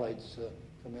phthalates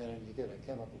come in and you get a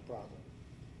chemical problem.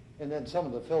 And then some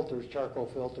of the filters, charcoal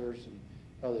filters and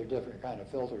other different kind of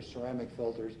filters, ceramic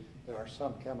filters, there are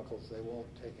some chemicals they won't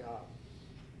take out.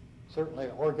 Certainly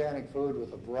organic food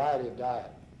with a variety of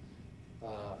diet.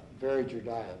 Varied your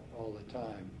diet all the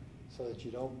time so that you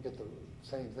don't get the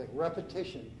same thing.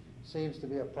 Repetition seems to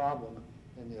be a problem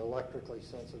in the electrically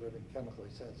sensitive and chemically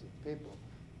sensitive people.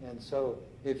 And so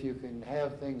if you can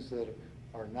have things that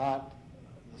are not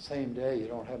the same day, you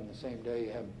don't have them the same day,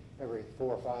 you have them every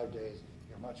 4 or 5 days,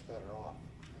 you're much better off.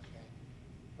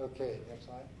 Okay, next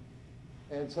slide.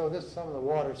 And so this is some of the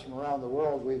waters from around the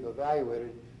world we've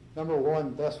evaluated. Number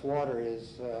 1 best water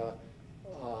is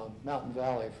Mountain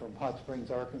Valley from Hot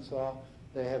Springs, Arkansas.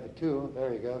 They have a 2,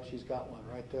 there you go, she's got one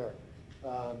right there.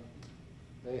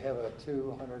 They have a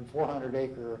 400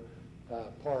 acre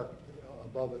park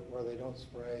above it where they don't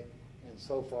spray, and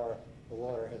so far the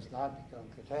water has not become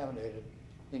contaminated,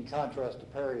 in contrast to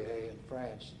Perrier in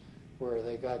France, where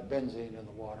they got benzene in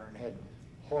the water and had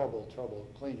horrible trouble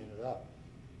cleaning it up.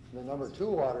 The number 2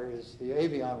 water is the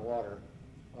Evian water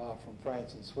from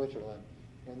France and Switzerland,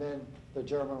 and then the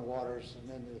German waters, and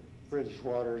then the British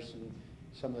waters, and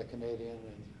some of the Canadian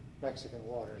and Mexican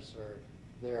waters are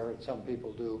there, and some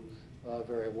people do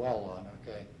very well on,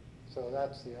 okay? So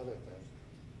that's the other thing.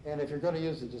 And if you're going to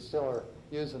use a distiller,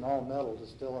 use an all-metal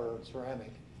distiller or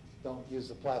ceramic. Don't use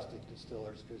the plastic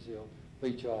distillers because you'll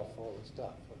leach off all the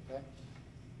stuff, okay?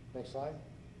 Next slide.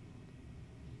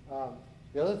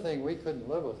 The other thing we couldn't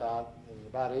live without is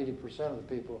about 80% of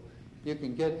the people, you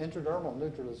can get intradermal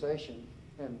neutralization,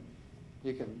 and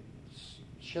you can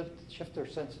shift their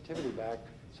sensitivity back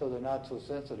so they're not so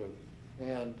sensitive.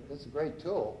 And it's a great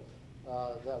tool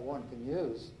that one can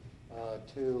use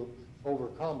to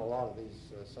overcome a lot of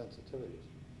these sensitivities.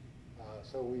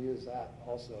 So we use that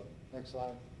also. Next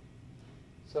slide.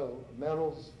 So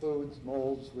metals, foods,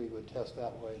 molds, we would test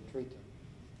that way and treat them.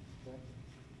 Okay?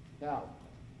 Now,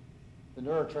 the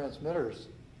neurotransmitters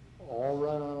all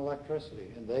run on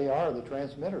electricity, and they are the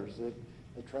transmitters that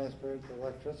transport the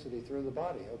electricity through the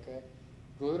body, okay?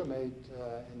 Glutamate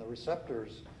in the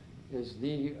receptors is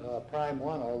the prime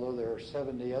one, although there are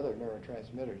 70 other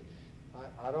neurotransmitters.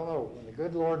 I don't know, when the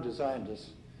good Lord designed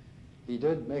us, he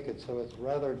did make it so it's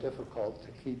rather difficult to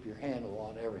keep your handle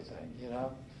on everything, you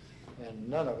know? And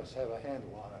none of us have a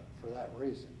handle on it for that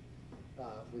reason.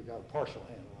 We've got a partial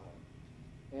handle on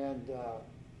it. And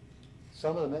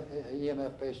some of the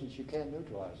EMF patients, you can't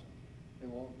neutralize them. They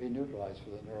won't be neutralized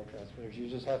for the neurotransmitters. You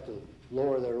just have to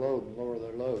lower their load and lower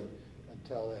their load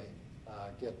until they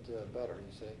get better,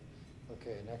 you see.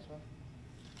 Okay, next one.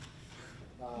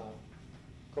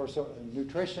 Of course,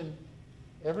 nutrition,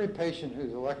 every patient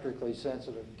who's electrically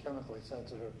sensitive and chemically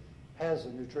sensitive has a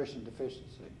nutrition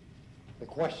deficiency. The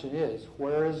question is,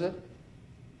 where is it?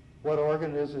 What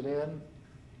organ is it in?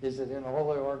 Is it in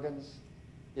all the organs?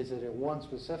 Is it in one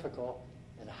specifical?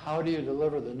 And how do you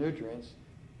deliver the nutrients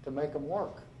to make them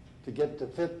work, to get to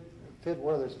fit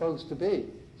where they're supposed to be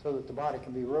so that the body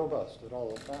can be robust at all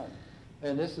the time?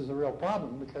 And this is a real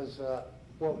problem because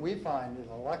what we find in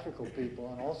electrical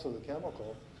people and also the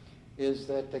chemical is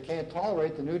that they can't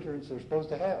tolerate the nutrients they're supposed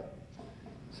to have.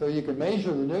 So you can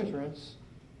measure the nutrients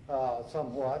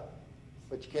somewhat,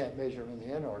 but you can't measure them in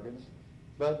the end organs.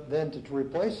 But then to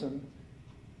replace them,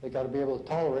 they got to be able to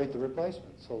tolerate the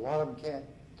replacements. So a lot of them can't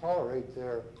tolerate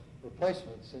their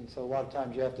replacements, and so a lot of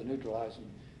times you have to neutralize them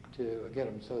to get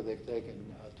them so that they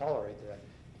can tolerate that.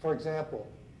 For example,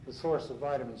 the source of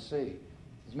vitamin C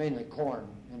is mainly corn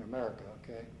in America,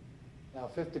 okay? Now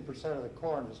 50% of the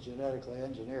corn is genetically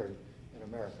engineered in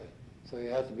America, so you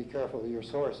have to be careful of your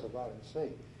source of vitamin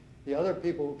C. The other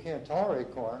people who can't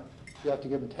tolerate corn, you have to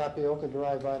give them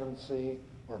tapioca-derived vitamin C,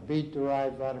 or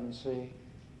beet-derived vitamin C,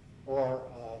 or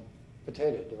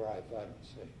potato-derived vitamin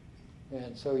C.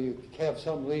 And so you have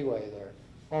some leeway there.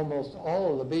 Almost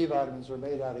all of the B vitamins are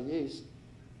made out of yeast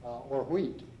or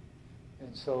wheat.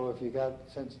 And so if you got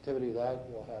sensitivity to that,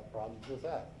 you'll have problems with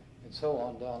that, and so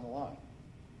on down the line.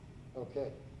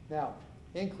 Okay. Now,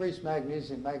 increased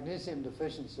magnesium. Magnesium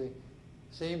deficiency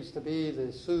seems to be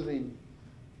the soothing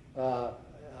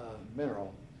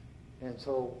mineral. And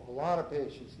so a lot of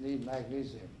patients need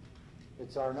magnesium.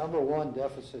 It's our #1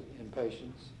 deficit in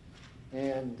patients.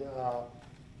 And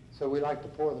so we like to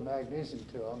pour the magnesium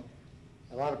to them.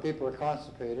 A lot of people are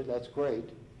constipated. That's great.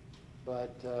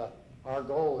 But our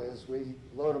goal is we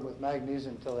load them with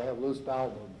magnesium until they have loose bowel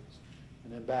movements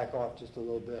and then back off just a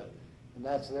little bit. And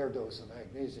that's their dose of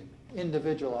magnesium,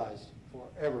 individualized for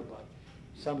everybody.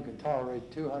 Some can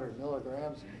tolerate 200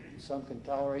 milligrams, some can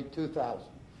tolerate 2,000.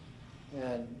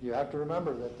 And you have to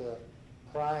remember that the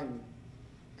prime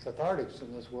cathartics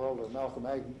in this world are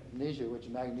methylmagnesia, which is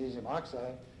magnesium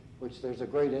oxide, which there's a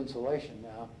great insulation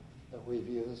now that we've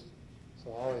used.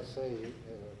 So I always say,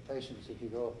 patients, if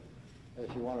you're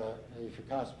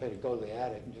constipated, go to the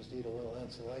attic and just eat a little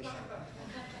insulation.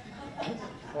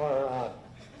 Or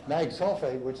mag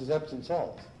sulfate, which is Epsom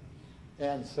salts.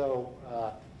 And so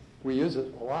we use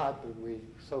it a lot, but we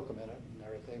soak them in it and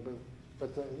everything.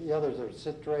 But the others are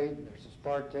citrate, there's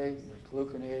aspartate, there's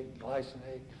gluconate,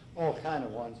 glycinate, all kind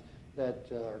of ones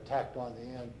that are tacked on the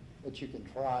end that you can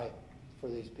try for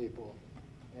these people.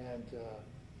 And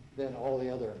then all the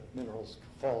other minerals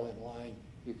fall in line.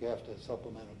 You have to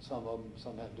supplement them. Some of them,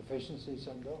 some have deficiencies,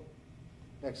 some don't.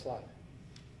 Next slide.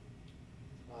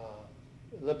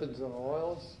 Lipids and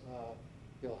oils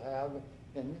you'll have.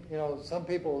 And, you know, some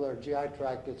people, their GI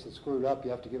tract gets screwed up.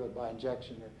 You have to give it by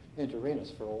injection or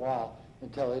intravenous for a while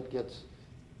until it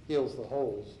heals the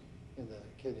holes in the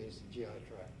kidneys and GI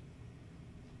tract.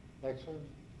 Next one.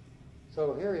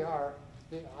 So here you are.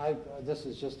 This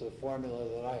is just a formula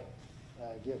that I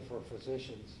give for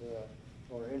physicians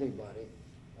or anybody.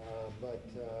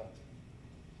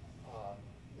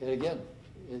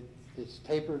 It's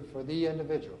tapered for the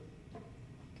individual.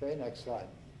 Okay, next slide.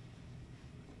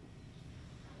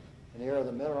 And here are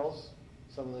the minerals,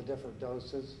 some of the different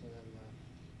doses, and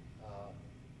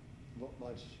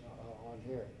much on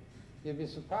here. You'd be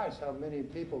surprised how many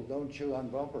people don't chew on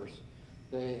bumpers.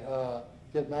 They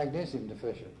get magnesium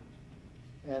deficient.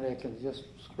 And it can just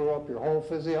screw up your whole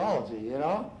physiology, you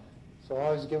know? So I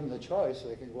always give them the choice.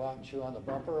 They can go out and chew on the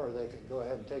bumper, or they can go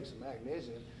ahead and take some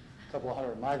magnesium, a couple of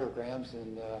hundred micrograms,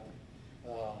 and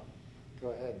go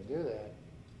ahead and do that.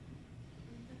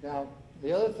 Now,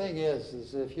 the other thing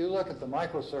is if you look at the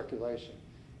microcirculation,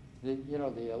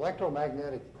 the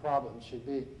electromagnetic problem should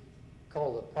be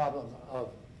called the problem of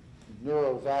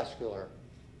neurovascular,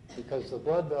 because the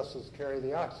blood vessels carry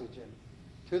the oxygen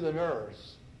to the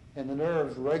nerves, and the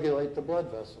nerves regulate the blood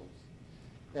vessels.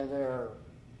 And there are,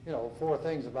 4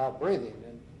 things about breathing,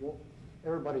 and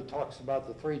everybody talks about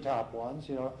the 3 top ones,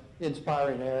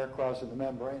 inspiring air, crossing the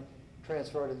membrane,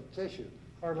 transfer to the tissue.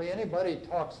 Hardly anybody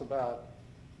talks about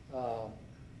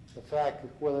the fact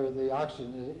whether the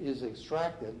oxygen is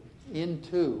extracted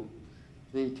into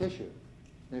the tissue.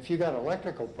 And if you've got an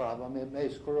electrical problem, it may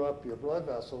screw up your blood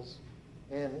vessels,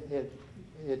 and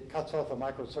it cuts off the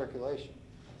microcirculation,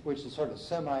 which is sort of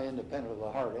semi-independent of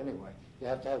the heart anyway. You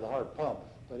have to have the heart pump,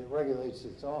 but it regulates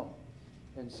its own.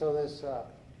 And so this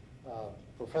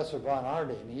Professor von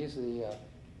Arding, he's the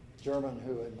German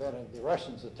who invented the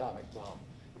Russians' atomic bomb,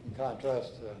 in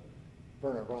contrast to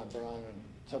Werner von Braun and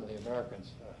some of the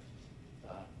Americans,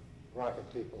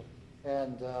 rocket people.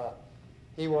 And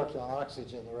he worked on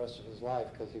oxygen the rest of his life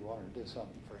because he wanted to do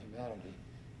something for humanity.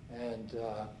 And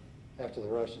after the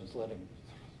Russians let him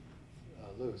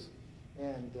loose.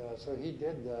 And so he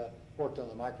worked on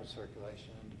the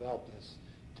microcirculation and developed this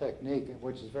technique,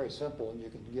 which is very simple and you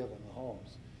can give in the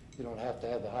homes. You don't have to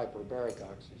have the hyperbaric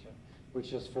oxygen, which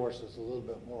just forces a little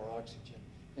bit more oxygen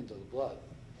into the blood.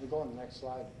 We go on the next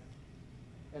slide.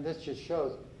 And this just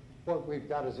shows what we've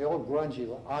got is the old grungy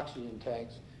oxygen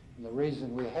tanks. And the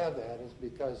reason we have that is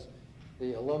because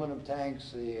the aluminum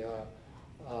tanks, the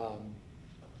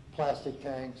plastic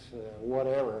tanks,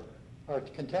 whatever, are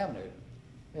contaminated.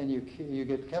 And you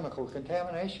get chemical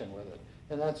contamination with it.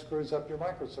 And that screws up your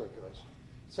microcirculation.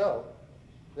 So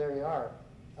there you are.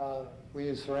 We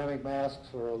use ceramic masks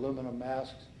or aluminum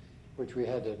masks, which we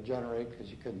had to generate because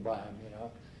you couldn't buy them,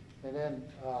 And then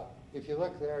if you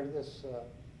look there, this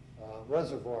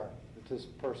reservoir that this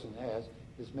person has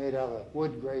is made out of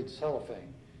wood-grade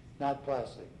cellophane, not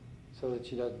plastic, so that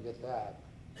she doesn't get that.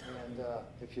 And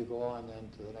if you go on then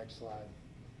to the next slide,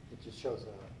 it just shows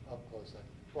up close there.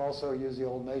 We'll also use the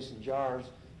old mason jars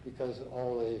because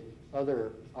all the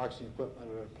other oxygen equipment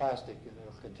are plastic and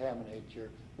it'll contaminate your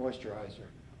moisturizer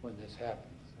when this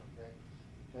happens. Okay,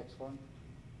 next one.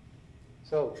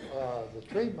 So the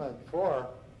treatment for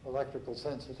electrical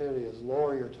sensitivity is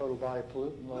lower your total body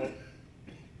pollutant load,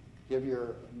 give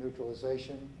your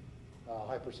neutralization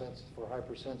for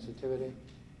hypersensitivity,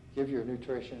 give your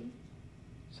nutrition,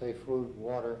 say food,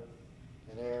 water,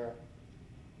 and air.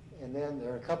 And then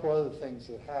there are a couple other things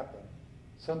that happen.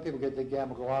 Some people get the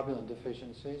gamma globulin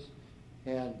deficiencies,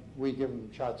 and we give them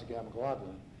shots of gamma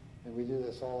globulin. And we do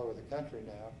this all over the country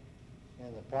now.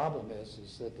 And the problem is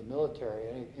that the military,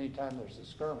 anytime there's a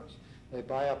skirmish, they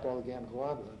buy up all the gamma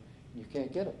globulin, and you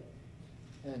can't get it.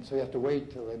 And so you have to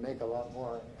wait till they make a lot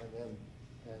more and then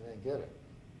get it.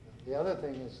 The other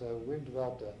thing is we've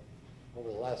developed over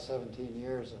the last 17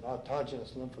 years an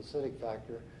autogenous lymphocytic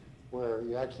factor where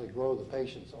you actually grow the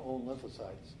patient's own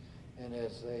lymphocytes. And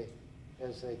as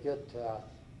they get,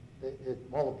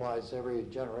 it multiplies every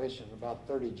generation, about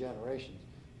 30 generations.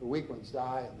 The weak ones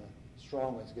die and the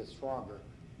strong ones get stronger.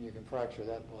 And you can fracture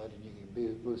that blood and you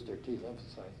can boost their T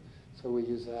lymphocytes. So we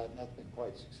use that, and that's been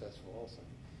quite successful also.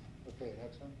 Okay,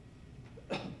 next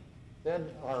one. Then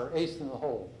our ace in the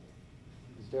hole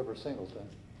is Deborah Singleton,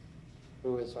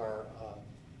 who is our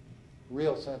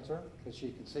real sensor, because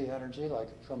she can see energy like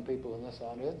some people in this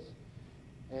audience.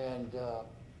 And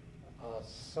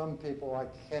some people, I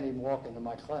can't even walk into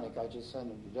my clinic. I just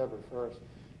send them to Deborah first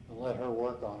and let her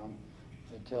work on them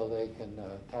until they can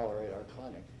tolerate our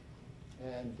clinic.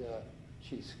 And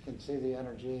she can see the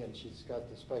energy, and she's got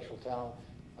the special talent.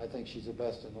 I think she's the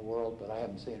best in the world, but I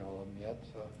haven't seen all of them yet,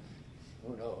 so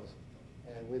who knows.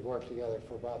 And we've worked together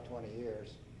for about 20 years.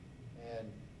 And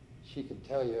she can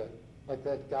tell you, like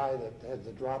that guy that had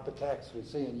the drop attacks we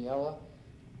see in yellow,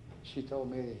 she told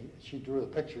me, she drew a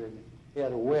picture, and he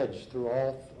had a wedge through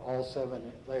all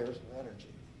 7 layers of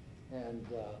energy. And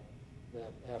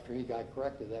that after he got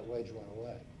corrected, that wedge went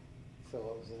away. So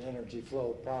it was an energy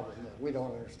flow problem that we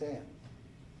don't understand.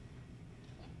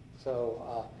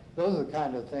 So those are the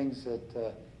kind of things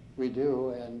that we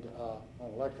do, and on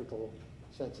electrical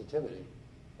sensitivity.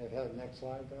 Have you had the next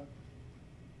slide, though?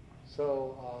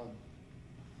 So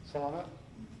sauna,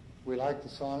 we like the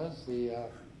saunas. The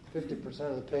 50%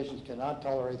 of the patients cannot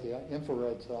tolerate the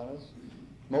infrared saunas.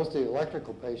 Most of the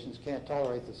electrical patients can't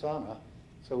tolerate the sauna.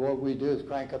 So what we do is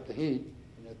crank up the heat,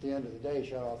 and at the end of the day,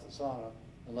 shut off the sauna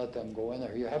and let them go in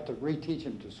there. You have to reteach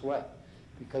them to sweat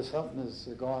because something has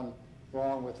gone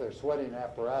wrong with their sweating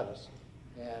apparatus,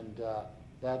 and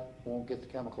that won't get the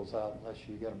chemicals out unless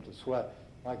you get them to sweat.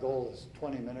 My goal is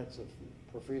 20 minutes of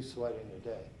profuse sweating a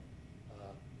day.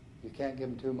 You can't give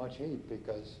them too much heat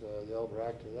because they'll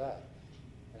react to that,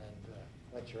 and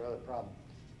that's your other problem.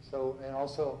 So, and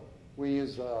also we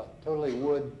use totally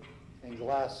wood and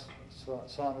glass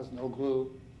saunas, no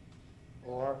glue,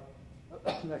 or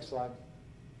next slide.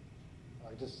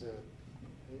 These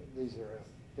are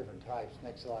different types.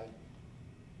 Next slide.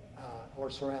 Or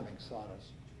ceramic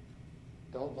saunas.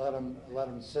 Don't let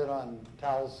them sit on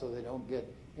towels so they don't get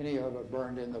any of it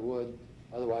burned in the wood.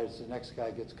 Otherwise, the next guy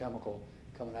gets chemical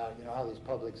coming out. You know how these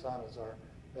public saunas are?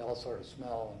 They all sort of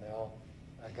smell, and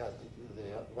I got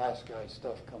the last guy's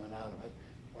stuff coming out of it,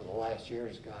 or the last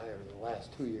year's guy, or the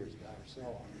last 2 years' guy, or so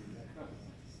on.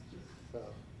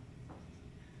 So,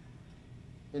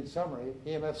 in summary,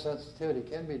 EMF sensitivity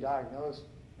can be diagnosed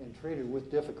and treated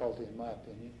with difficulty, in my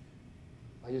opinion.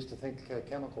 I used to think a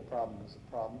chemical problem was a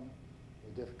problem.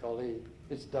 The difficulty,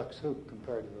 it's duck soup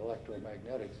compared to the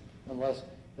electromagnetics, unless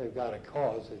they've got a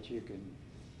cause that you can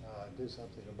do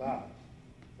something about.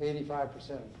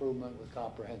 85% improvement with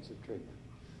comprehensive treatment.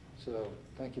 So,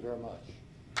 thank you very much.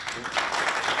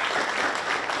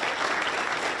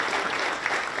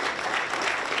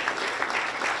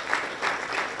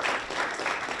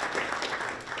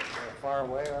 Far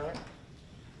away, all right?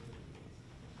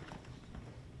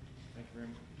 Thank you very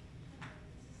much.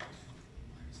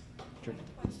 Sure.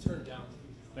 It's turned down.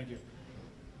 Thank you.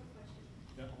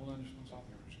 Yeah, hold on just one second.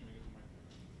 We're just going to get the mic.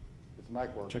 It's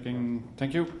mic work. Checking.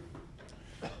 Thank you.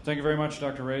 Thank you very much,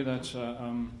 Dr. Ray. That's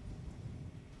well,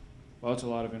 it's a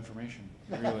lot of information,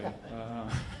 really,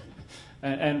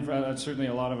 and certainly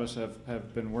a lot of us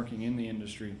have been working in the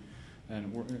industry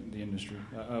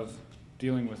of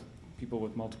dealing with people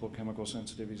with multiple chemical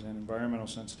sensitivities and environmental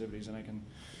sensitivities, and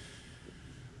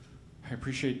I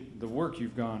appreciate the work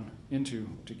you've gone into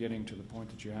to getting to the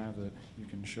point that you have, that you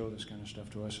can show this kind of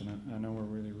stuff to us, and I know we're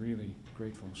really, really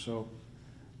grateful. So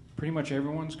pretty much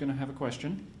everyone's going to have a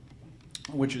question,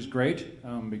 which is great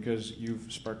because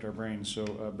you've sparked our brains. So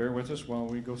bear with us while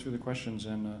we go through the questions,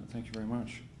 and thank you very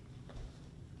much.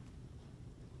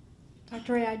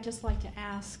 Dr. Ray, I'd just like to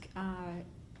ask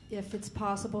if it's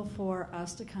possible for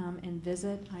us to come and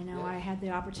visit. I know I had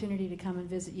the opportunity to come and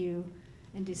visit you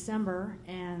in December,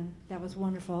 and that was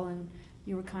wonderful, and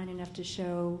you were kind enough to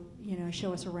show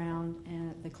us around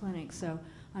at the clinic. So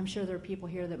I'm sure there are people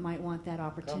here that might want that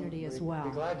opportunity as well.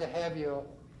 We'd be glad to have you,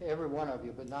 every one of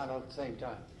you, but not at the same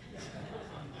time.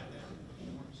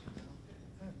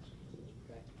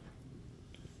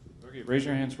 Okay, raise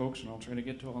your hands, folks, and I'll try to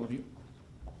get to all of you.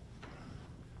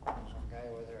 Guy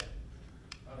over there.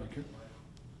 Thank you.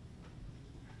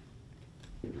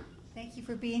 Thank you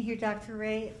for being here, Dr.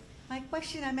 Ray. My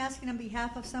question I'm asking on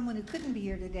behalf of someone who couldn't be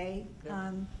here today.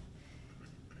 Yeah.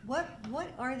 What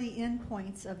are the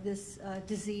endpoints of this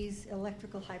disease,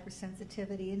 electrical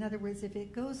hypersensitivity? In other words, if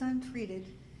it goes untreated,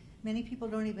 many people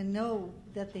don't even know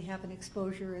that they have an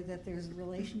exposure or that there's a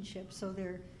relationship, so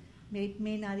they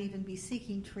may not even be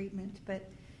seeking treatment. But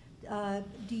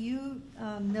do you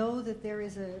know that there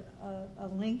is a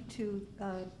link to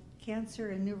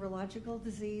cancer and neurological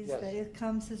disease, Yes. that it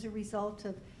comes as a result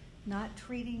of not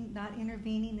treating, not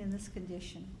intervening in this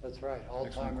condition? That's right.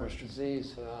 Excellent Alzheimer's question.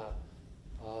 disease,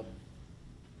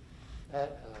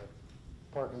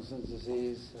 Parkinson's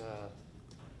disease,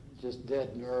 just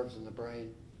dead nerves in the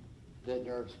brain, dead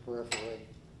nerves peripherally,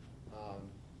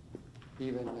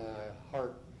 even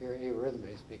heart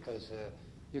arrhythmias, because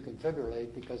you can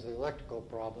fibrillate because of the electrical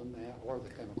problem or the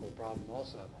chemical problem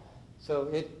also. So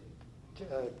it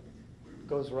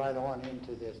goes right on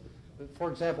into this. For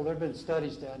example, there have been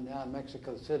studies done now in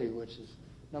Mexico City, which is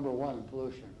 #1 in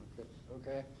pollution,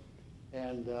 okay?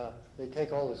 And they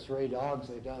take all the stray dogs,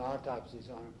 they've done autopsies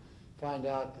on them, find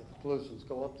out that the pollutions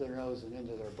go up their nose and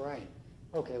into their brain.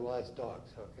 Okay, well, that's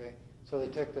dogs, okay? So they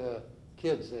took the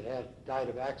kids that had died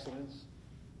of accidents,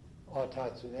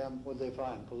 autopsied them. What did they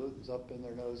find? Pollutants up in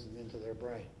their nose and into their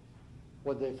brain.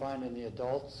 What did they find in the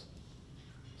adults?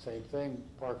 Same thing,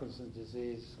 Parkinson's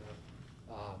disease,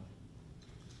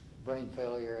 brain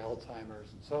failure,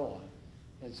 Alzheimer's, and so on.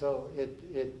 And so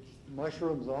it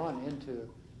mushrooms on into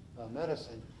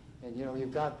medicine. And you know,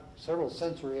 you've got several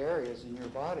sensory areas in your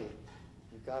body.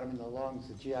 You've got them in the lungs,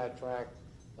 the GI tract,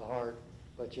 the heart,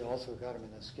 but you also got them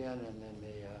in the skin and then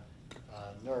the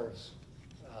nerves,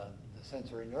 the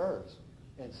sensory nerves.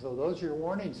 And so those are your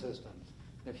warning systems.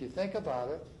 And if you think about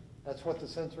it, that's what the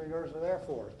sensory nerves are there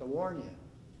for, to warn you.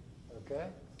 Okay?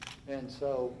 And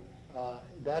so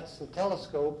That's the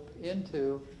telescope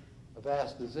into a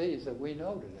vast disease that we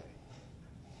know today.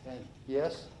 And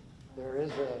yes, there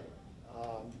is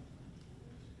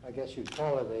I guess you'd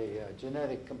call it a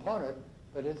genetic component,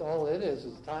 but all it is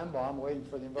a time bomb waiting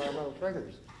for the environmental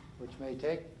triggers, which may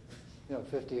take,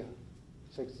 50,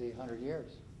 60, 100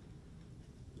 years.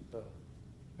 So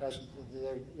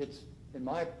it's in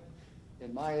my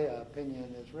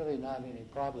opinion, it's really not any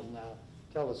problem now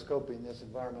telescoping this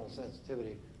environmental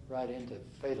sensitivity right into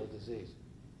fatal disease.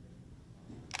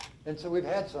 And so we've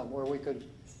had some where we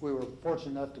were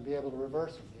fortunate enough to be able to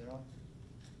reverse them,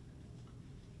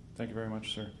 Thank you very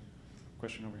much, sir.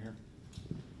 Question over here.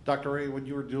 Dr. Ray, when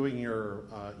you were doing your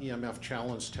EMF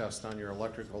challenge test on your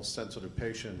electrical sensitive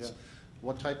patients, Yeah.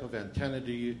 what type of antenna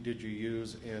did you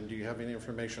use, and do you have any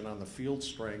information on the field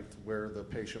strength where the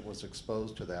patient was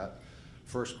exposed to that?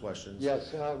 First question.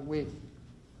 Yes, I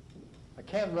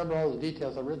can't remember all the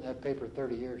details. I've written that paper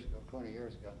 30 years ago, 20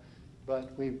 years ago. But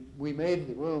we made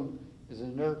the room as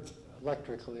inert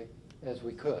electrically as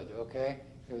we could, okay?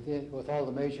 With all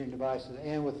the measuring devices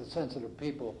and with the sensitive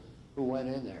people who went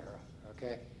in there,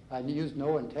 okay? I used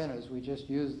no antennas. We just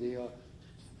used the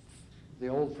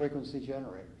old frequency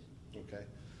generators. Okay.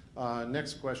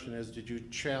 Next question is, did you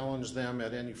challenge them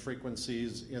at any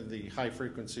frequencies in the high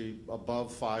frequency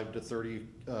above 5 to 30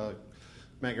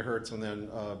 megahertz, and then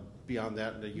beyond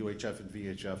that in the UHF and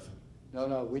VHF?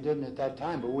 No, we didn't at that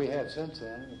time, but we have since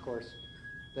then. And of course,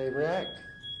 they react.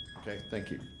 Okay, thank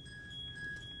you.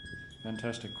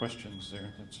 Fantastic questions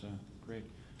there. That's great.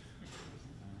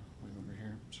 Way over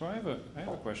here. So I have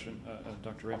a question,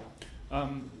 Dr. Ray.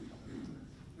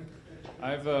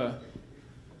 I've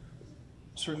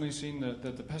certainly seen that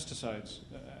the pesticides,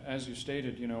 as you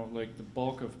stated, like the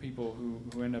bulk of people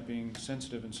who end up being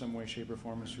sensitive in some way, shape, or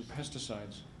form is through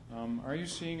pesticides. Are you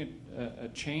seeing a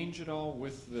change at all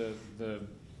with the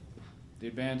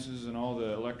advances and all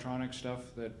the electronic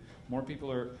stuff, that more people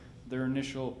their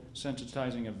initial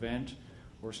sensitizing event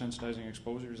or sensitizing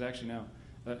exposure is actually now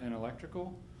an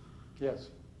electrical? Yes.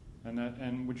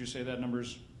 And would you say that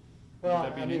number's? Well,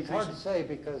 would that be it's hard to say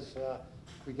because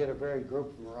we get a varied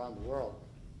group from around the world.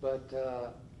 But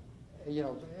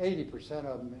 80%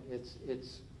 of them,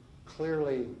 it's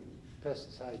clearly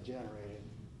pesticide generated.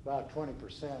 About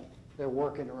 20%, they're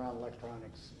working around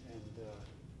electronics, and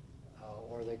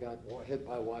or they got hit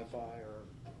by Wi-Fi or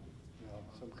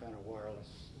some kind of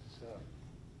wireless stuff.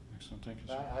 Excellent, thank you,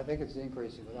 sir. I think it's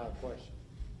increasing without question.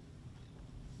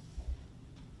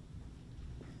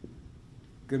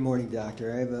 Good morning,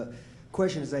 Doctor. I have a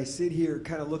question. As I sit here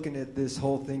kind of looking at this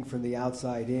whole thing from the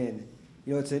outside in,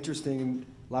 it's interesting.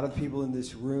 A lot of people in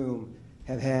this room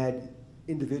have had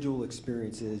individual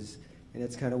experiences, and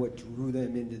that's kind of what drew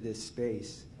them into this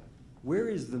space. Where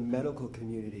is the medical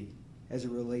community as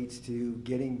it relates to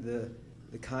getting the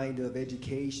kind of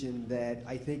education that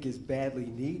I think is badly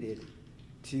needed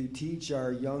to teach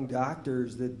our young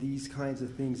doctors that these kinds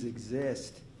of things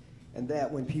exist, and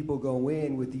that when people go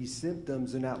in with these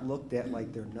symptoms, they're not looked at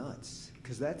like they're nuts?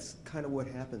 Because that's kind of what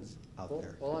happens out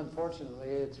there. Well, unfortunately,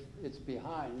 it's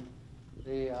behind.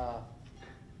 We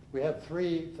have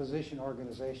 3 physician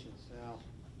organizations now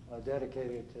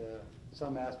dedicated to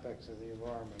some aspects of the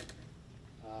environment.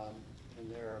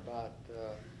 And there are about,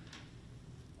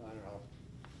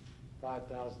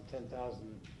 5,000,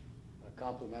 10,000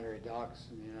 complementary docs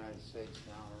in the United States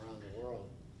now and around the world.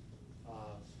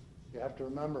 You have to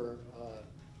remember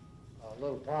a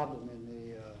little problem in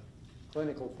the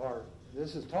clinical part.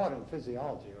 This is taught in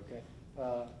physiology, okay,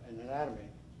 and anatomy,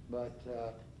 but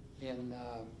in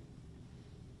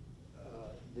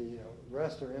the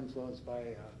rest are influenced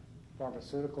by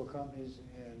pharmaceutical companies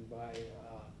and by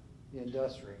the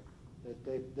industry,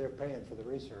 that they're paying for the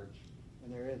research,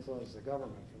 and they're influencing the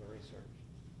government for the research.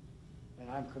 And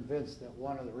I'm convinced that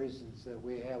one of the reasons that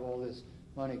we have all this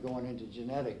money going into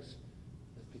genetics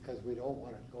is because we don't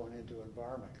want it going into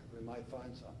environment, because we might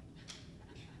find something.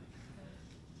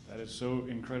 That is so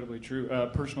incredibly true.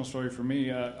 Personal story for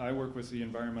me, I work with the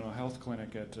Environmental Health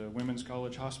Clinic at Women's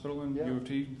College Hospital in U of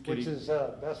T. Which is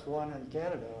the best one in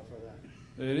Canada for that.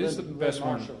 It is the best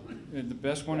one. The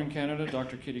best one in Canada.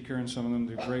 Dr. Kitty Kerr and some of them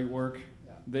do great work.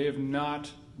 Yeah. They have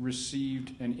not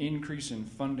received an increase in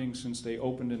funding since they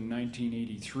opened in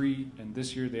 1983, and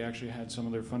this year they actually had some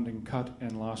of their funding cut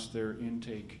and lost their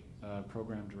intake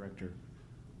program director.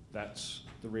 That's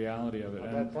the reality of it. I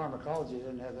bet pharmacology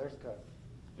didn't have theirs cut.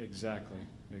 Exactly.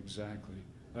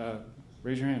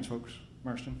 Raise your hands, folks.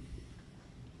 Marston.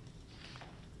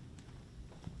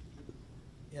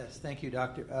 Yes, thank you,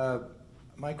 Doctor.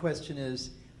 My question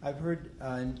is, I've heard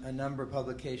a number of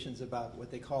publications about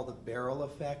what they call the barrel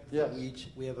effect. Yes.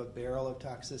 We have a barrel of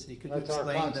toxicity. Could That's you our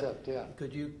explain concept, yeah.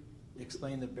 Could you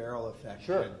explain the barrel effect?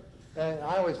 Sure. And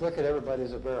I always look at everybody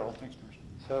as a barrel. Thanks, Marshall.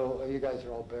 So you guys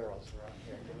are all barrels around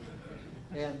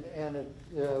here.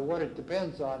 And what it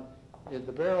depends on is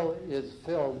the barrel is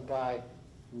filled by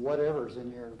whatever's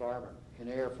in your environment, in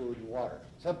air, food, and water.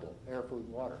 Simple, air, food,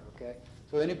 and water, okay?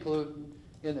 So any pollutant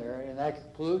in there, and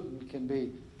that pollutant can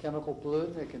be chemical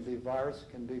pollutant, it can be virus,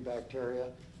 it can be bacteria,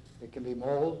 it can be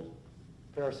mold,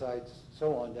 parasites,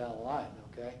 so on down the line,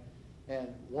 okay? And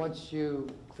once you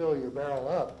fill your barrel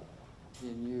up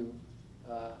and you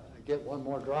get one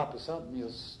more drop of something,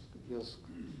 you'll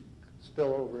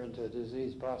spill over into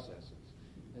disease processes.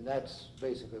 And that's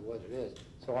basically what it is.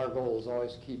 So our goal is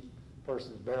always to keep a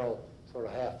person's barrel sort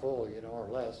of half full, or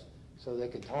less, so they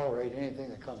can tolerate anything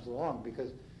that comes along.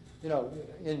 Because,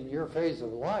 in your phase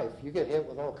of life, you get hit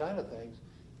with all kinds of things.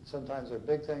 Sometimes they're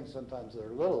big things, sometimes they're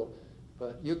little,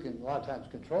 but you can a lot of times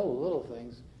control the little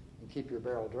things and keep your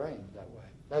barrel drained that way.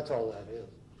 That's all that is.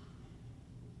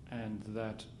 And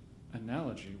that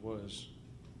analogy was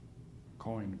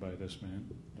coined by this man,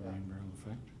 the rain barrel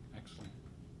effect. Excellent.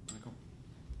 Michael?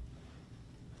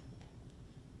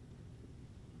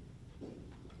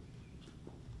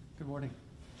 Good morning.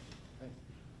 Hey.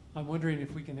 I'm wondering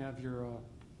if we can have your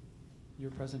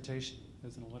presentation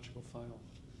as an electrical file.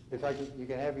 If you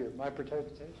can have my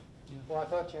presentation? Yeah. Well, I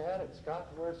thought you had it, Scott.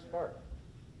 Where's the part?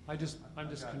 I'm just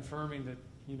confirming that,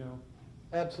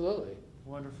 Absolutely.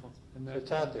 wonderful. And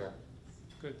It's out there.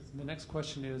 Good. And the next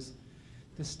question is,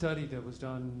 this study that was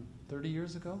done 30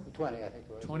 years ago? 20, I think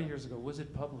it was. 20 years ago, was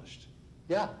it published?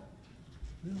 Yeah.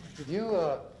 Really?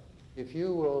 If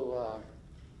you will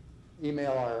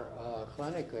email our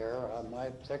clinic there, my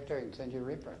secretary can send you a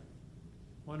reprint.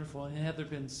 Wonderful. And have there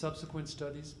been subsequent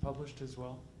studies published as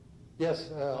well?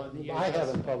 Yes, On the I AHS?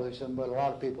 haven't published them, but a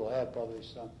lot of people have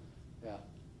published some. Yeah.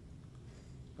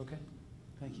 Okay.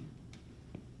 Thank you.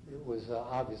 It was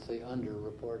obviously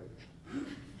underreported.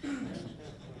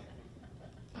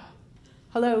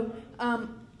 Hello.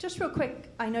 Just real quick,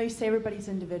 I know you say everybody's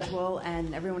individual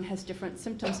and everyone has different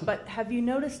symptoms, but have you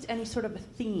noticed any sort of a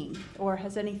theme, or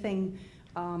has anything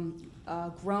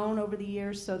grown over the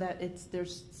years so that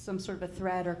there's some sort of a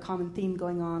thread or common theme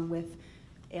going on with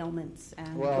ailments?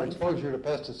 And Well, exposure to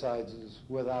pesticides is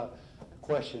without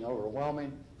question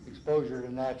overwhelming. Exposure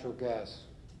to natural gas,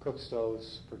 cook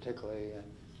stoves particularly, and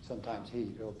sometimes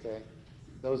heat, okay?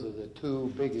 Those are the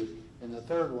two biggie. And the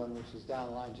third one, which is down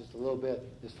the line just a little bit,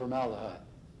 is formaldehyde.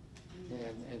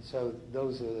 And so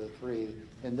those are the three.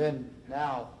 And then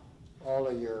now all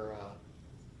of your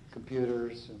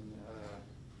computers and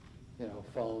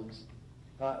phones.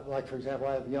 Like, for example,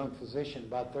 I have a young physician,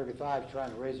 about 35,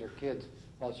 trying to raise her kids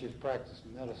while she was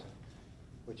practicing medicine,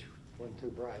 which wasn't too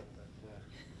bright,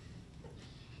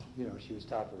 but she was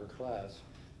top of her class.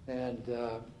 And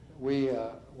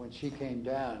when she came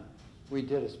down, we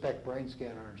did a SPECT brain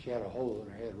scan on her, and she had a hole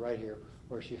in her head right here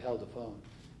where she held the phone.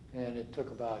 And it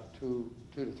took about 2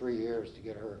 to 3 years to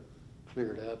get her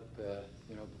cleared up,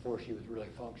 before she was really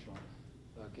functional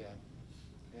again.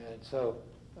 And so,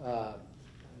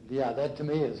 that to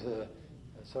me is a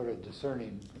sort of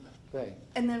discerning thing.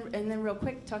 And then real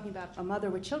quick, talking about a mother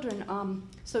with children.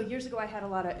 So years ago I had a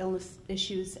lot of illness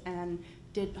issues and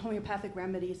did homeopathic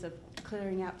remedies of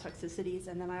clearing out toxicities.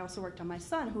 And then I also worked on my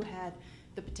son, who had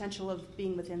the potential of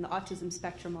being within the autism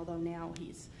spectrum, although now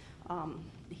he's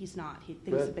not.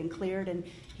 Things have been cleared. And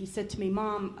he said to me,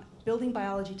 Mom, building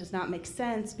biology does not make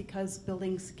sense because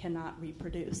buildings cannot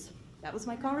reproduce. That was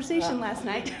my conversation last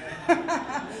night.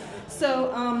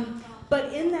 So,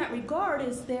 but in that regard,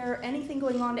 is there anything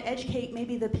going on to educate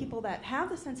maybe the people that have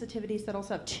the sensitivities that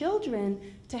also have children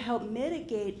to help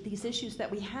mitigate these issues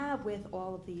that we have with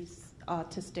all of these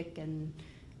autistic and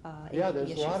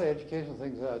there's issues? a lot of educational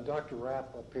things. Dr.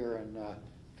 Rapp up here in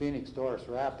Phoenix, Doris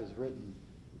Rapp, has written,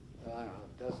 a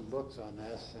dozen books on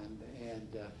this and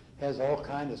has all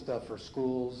kinds of stuff for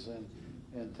schools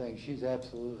and things. She's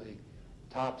absolutely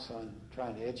tops on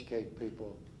trying to educate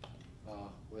people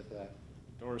with that.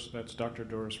 That's Dr.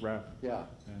 Doris Rapp. Yeah.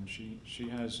 And she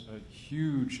has a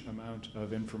huge amount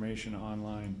of information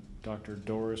online. Dr.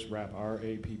 Doris Rapp,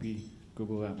 R-A-P-P.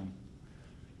 Google that one.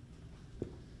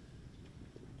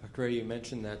 Dr. Ray, you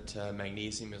mentioned that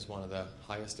magnesium is one of the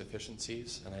highest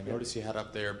efficiencies, and I noticed you had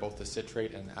up there both the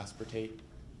citrate and the aspartate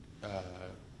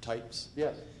types.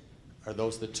 Yes. Are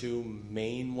those the two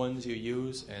main ones you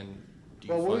use? And do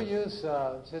you we'll use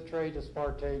citrate,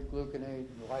 aspartate, gluconate,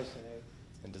 and lysine.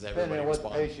 And does everybody depending on what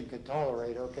respond? the patient can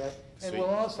tolerate, okay? Sweet. And we'll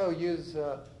also use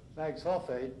mag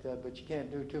sulfate, but you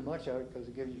can't do too much of it because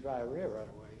it gives you diarrhea right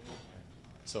away.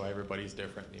 So everybody's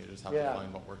different. You just have Yeah. to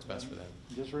find what works best for them.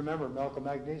 Just remember, milk of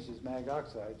magnesium is mag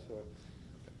oxide, so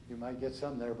you might get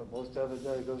some there, but most of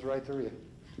it goes right through you.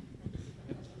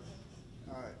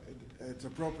 It's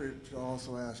appropriate to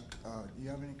also ask, do you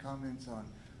have any comments on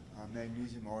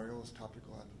magnesium oils,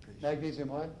 topical applications? Magnesium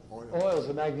what? Oil. Oils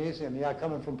of magnesium, yeah,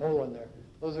 coming from Poland there.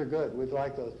 Those are good. We'd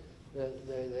like those.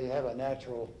 They have a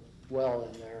natural well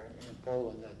in there in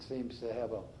Poland that seems to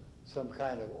have some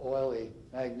kind of oily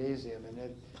magnesium, and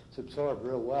it's absorbed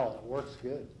real well, and it works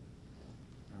good.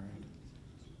 All right.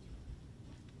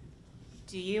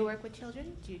 Do you work with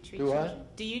children? Do you treat Do what? children?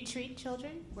 Do you treat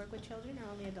children? Work with children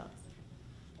or only adults?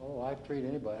 Oh, I treat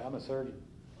anybody. I'm a surgeon.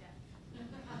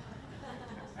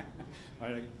 All right,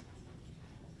 I'm going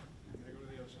to go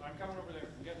to the other side. I'm coming over there.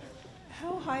 I'm getting there.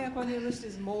 How high up on your list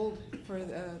is mold for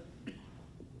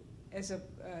as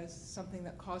something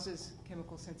that causes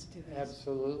chemical sensitivity?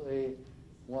 Absolutely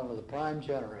one of the prime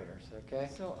generators, okay?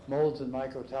 So- Molds and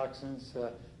mycotoxins.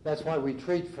 That's why we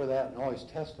treat for that and always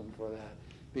test them for that.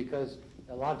 Because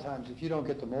a lot of times if you don't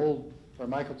get the mold or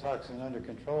mycotoxin under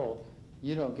control,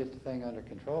 you don't get the thing under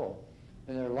control.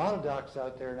 And there are a lot of docs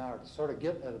out there now that sort of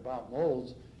get it about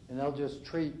molds, and they'll just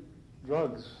treat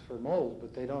drugs for mold,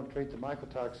 but they don't treat the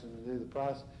mycotoxin and do the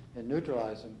process and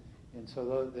neutralize them. And so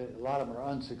a lot of them are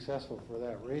unsuccessful for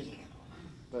that reason.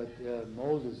 But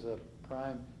mold is a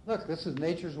prime. Look, this is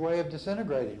nature's way of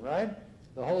disintegrating, right?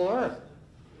 The whole earth.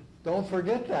 Don't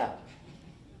forget that.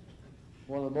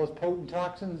 One of the most potent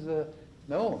toxins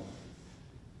known.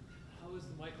 How is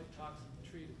the mycotoxin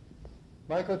treated?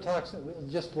 Mycotoxin,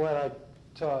 just what I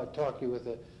talked to you with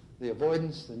the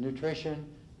avoidance, the nutrition,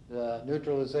 the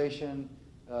neutralization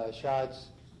shots,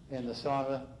 and the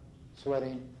sauna,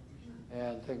 sweating,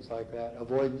 and things like that.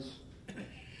 Avoidance.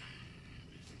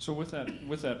 So with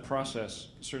that process,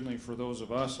 certainly for those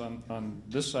of us on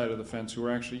this side of the fence who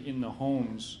are actually in the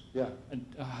homes, yeah.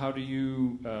 How do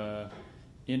you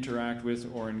interact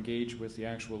with or engage with the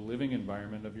actual living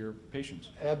environment of your patients?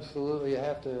 Absolutely, you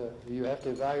have to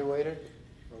evaluate it.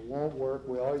 It won't work.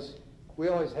 We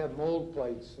always have mold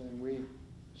plates, and we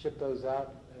ship those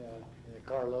out in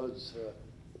carloads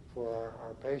for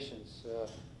our patients.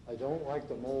 I don't like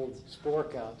the mold spore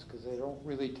counts because they don't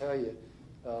really tell you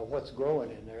what's growing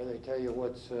in there. They tell you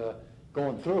what's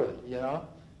going through it, you know.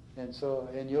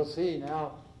 And you'll see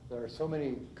now there are so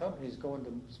many companies going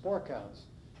to spore counts,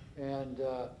 and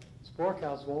spore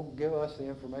counts won't give us the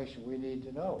information we need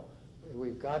to know.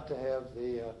 We've got to have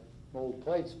the mold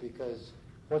plates because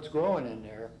what's growing in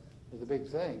there is a big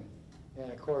thing.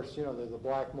 And of course, you know, the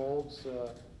black molds,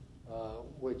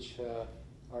 which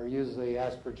are usually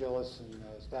Aspergillus and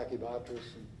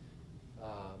Stachybotrys and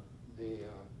the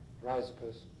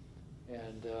Rhizopus,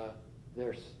 and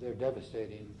they're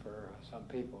devastating for some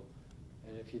people.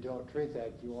 And if you don't treat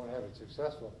that, you won't have it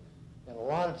successful. And a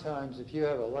lot of times, if you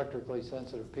have electrically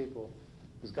sensitive people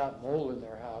who's got mold in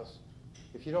their house,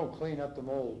 if you don't clean up the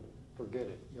mold, forget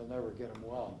it. You'll never get them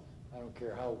well. I don't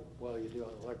care how well you do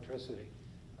on electricity.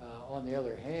 On the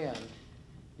other hand,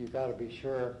 you've got to be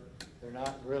sure they're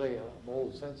not really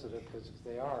mold sensitive, because if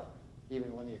they are,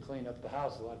 even when you clean up the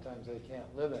house, a lot of times they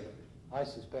can't live in it. I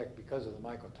suspect because of the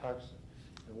mycotoxin.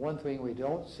 And one thing we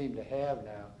don't seem to have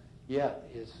now yet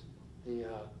is the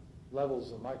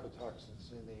levels of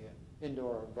mycotoxins in the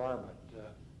indoor environment.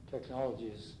 Technology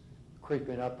is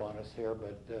creeping up on us here,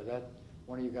 but that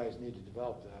one of you guys need to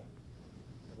develop that.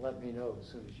 And let me know as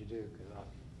soon as you do, because I'll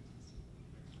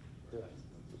do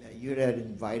it. You had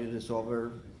invited us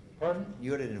over. Pardon?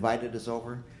 You had invited us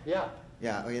over. Yeah.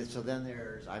 Yeah. Okay. So then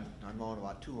I'm on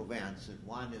about two events, and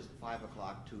one is 5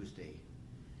 o'clock Tuesday.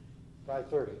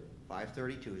 5:30.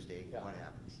 5:30 Tuesday. Yeah. What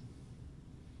happens?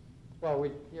 Well,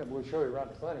 we'll show you around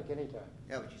the clinic anytime.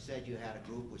 Yeah, but you said you had a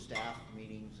group with staff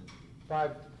meetings and.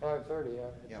 5:30.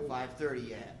 Yeah, 5:30.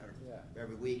 Yeah.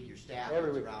 Every week, your staff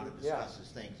comes around and discusses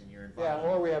things, and you're invited. Yeah,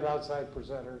 or we have outside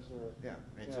presenters. Yeah,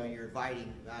 and so you're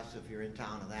inviting us if you're in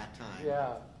town at that time.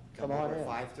 Yeah, come on over in.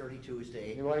 5:30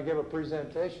 Tuesday. You want to give a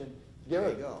presentation? Give there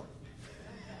it. You go.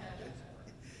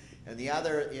 And the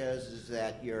other is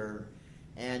that your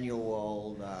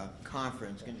annual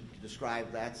conference. Can you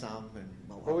describe that some?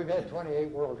 Well, we've had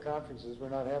 28 world conferences. We're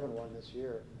not having one this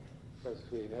year because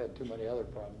we've had too many other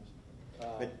problems.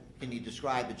 But can you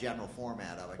describe the general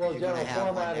format of it? Well, the general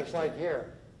format is like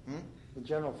year. here. The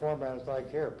general format is like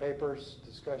here. Papers,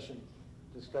 discussion,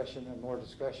 and more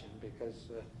discussion, because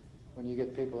when you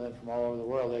get people in from all over the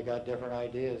world, they got different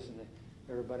ideas, and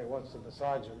everybody wants to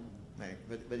massage them. Right.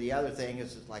 But the other thing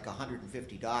is it's like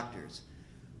 150 doctors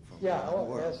from yeah, around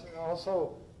the world. Yes,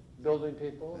 also building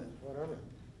people and whatever.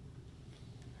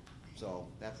 So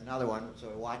that's another one. So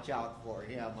watch out for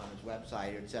him on his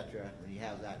website, etc. When he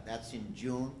has that. That's in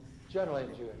June. Generally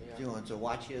in June, yeah. June. So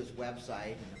watch his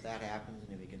website, and if that happens,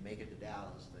 and if he can make it to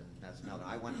Dallas, then that's another.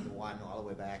 I went to the one all the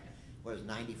way back. What was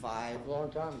 95? A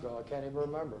long time ago. I can't even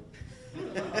remember.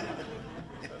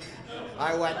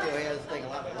 I went to his thing a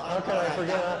lot. How can I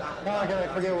forget? How can I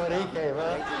forget when he came?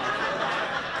 Huh?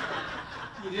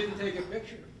 You didn't take a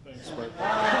picture. Thanks, Bart.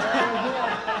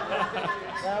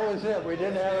 That was it. We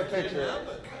didn't have a picture.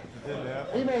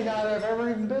 He may not have ever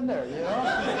even been there, you know?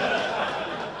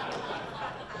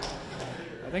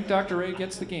 I think Dr. Ray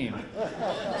gets the game.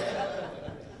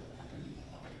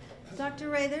 Dr.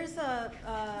 Ray, there's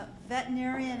a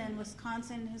veterinarian in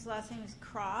Wisconsin whose last name is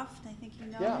Croft. I think you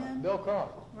know him. Yeah, Bill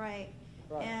Croft. Right.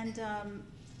 And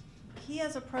he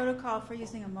has a protocol for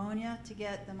using ammonia to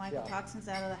get the mycotoxins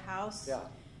out of the house. Yeah.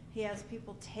 He has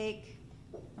people take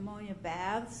ammonia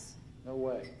baths. No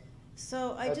way.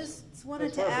 So I just wanted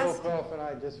to Bill ask. Croft and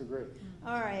I disagree.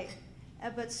 All right.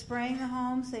 But spraying the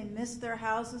homes, they mist their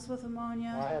houses with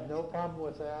ammonia. I have no problem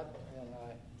with that.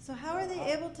 So how are they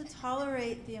able to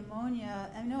tolerate the ammonia?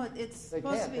 I know it's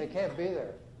supposed to be. They can't be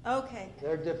there. Okay.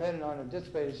 They're dependent on it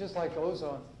dissipate. It's just like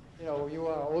ozone. You know, you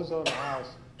want to ozone the house,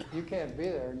 you can't be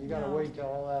there, and you got to wait till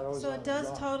all that ozone. So it does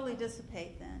is gone. totally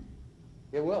dissipate then.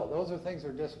 It will. Those are things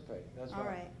that dissipate. That's all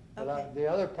right. But Okay. the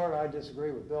other part, I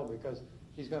disagree with Bill because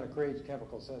he's going to create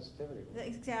chemical sensitivity.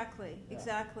 Exactly. Yeah.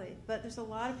 Exactly. But there's a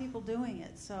lot of people doing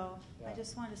it, so I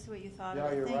just wanted to see what you thought Yeah,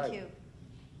 of it. you're Thank right. you.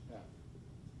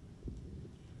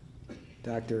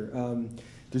 Doctor,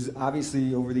 there's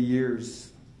obviously over the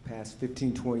years, past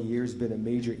 15, 20 years, been a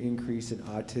major increase in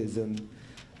autism,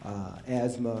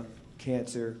 asthma,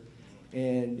 cancer,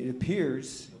 and it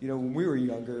appears, when we were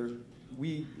younger,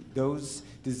 those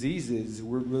diseases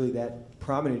weren't really that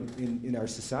prominent in our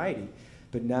society.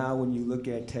 But now when you look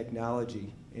at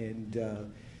technology and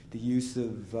the use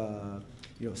of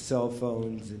cell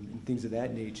phones and things of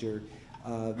that nature,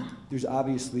 there's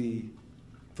obviously,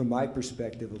 from my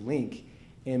perspective, a link.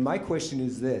 And my question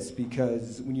is this,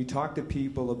 because when you talk to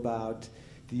people about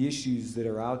the issues that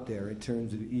are out there in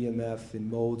terms of EMF and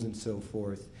molds and so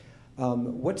forth,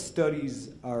 what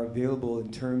studies are available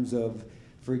in terms of,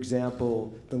 for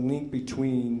example, the link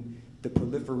between the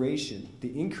proliferation,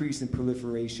 the increase in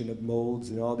proliferation of molds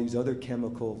and all these other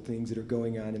chemical things that are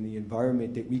going on in the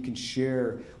environment that we can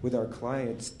share with our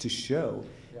clients to show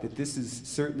that this is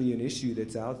certainly an issue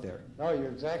that's out there? No, you're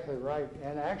exactly right.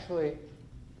 And actually,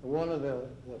 one of the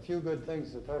few good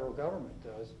things the federal government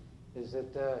does is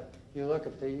that you look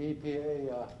at the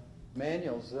EPA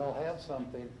manuals, they'll have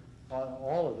something on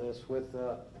all of this with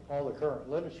all the current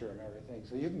literature and everything.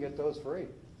 So you can get those free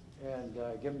and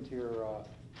give them to your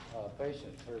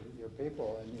patients or your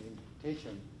people, and you can teach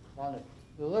them on it.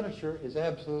 The literature is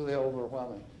absolutely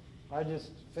overwhelming. I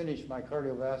just finished my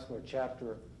cardiovascular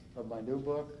chapter of my new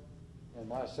book, and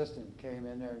my assistant came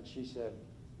in there and she said,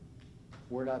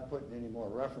 "We're not putting any more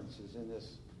references in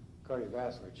this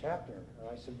cardiovascular chapter." And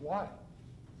I said, "Why?"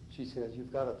 She said,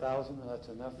 "You've got 1,000, and that's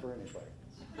enough for anybody.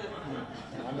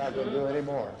 I'm not going to do any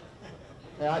more."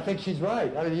 And I think she's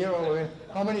right. I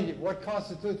mean, what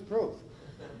constitutes proof?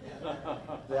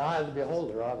 The eye of the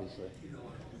beholder, obviously.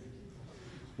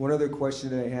 One other question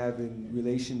that I have in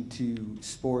relation to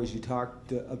spores, you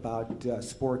talked about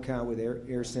spore count with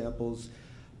air samples.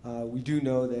 We do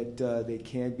know that they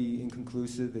can be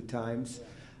inconclusive at times.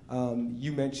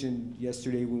 You mentioned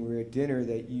yesterday when we were at dinner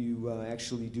that you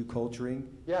actually do culturing.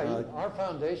 Yeah, our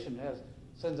foundation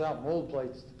sends out mold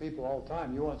plates to people all the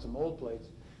time. You want some mold plates,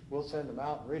 we'll send them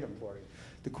out and read them for you.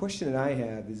 The question that I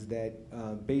have is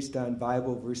that based on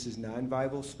viable versus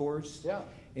non-viable spores. Yeah.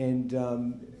 And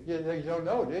you don't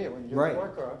know, do you, when you do right, the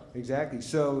work on it? Exactly.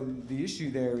 So the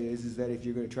issue there is that if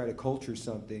you're going to try to culture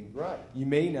something, right, you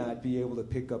may not be able to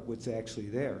pick up what's actually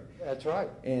there. That's right.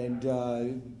 And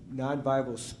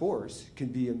non-viable spores can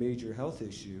be a major health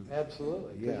issue.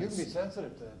 Absolutely. Because you can be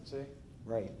sensitive to them, see?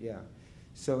 Right, yeah.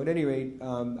 So at any rate,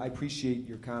 I appreciate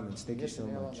your comments. Thank you so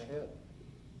Nail on much. the head.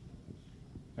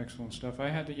 Excellent stuff. I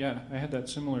had that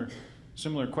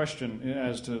similar question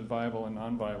as to viable and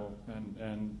non-viable,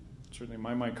 and certainly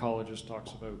my mycologist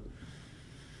talks about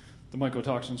the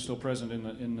mycotoxins still present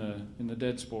in the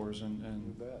dead spores, and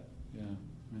you bet. Yeah,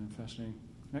 fascinating.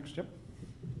 Next, yep.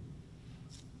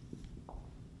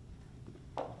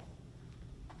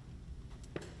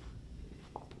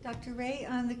 Dr. Ray,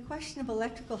 on the question of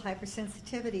electrical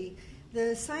hypersensitivity,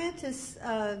 the scientists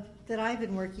that I've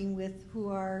been working with who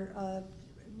are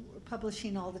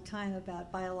publishing all the time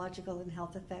about biological and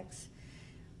health effects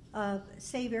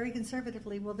say very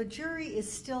conservatively, well, the jury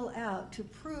is still out to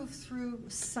prove through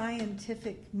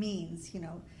scientific means,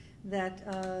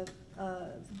 that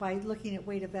by looking at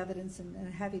weight of evidence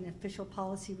and having an official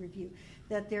policy review,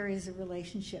 that there is a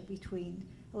relationship between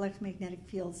electromagnetic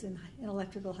fields and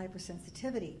electrical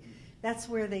hypersensitivity. That's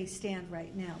where they stand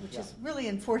right now, which is really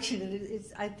unfortunate.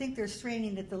 I think they're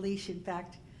straining at the leash, in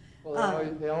fact. Well,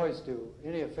 they always do.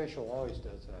 Any official always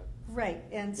does that. Right,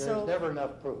 and There's never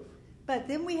enough proof. But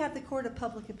then we have the court of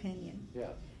public opinion. Yeah.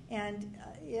 And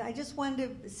I just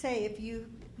wanted to say, if you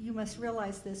must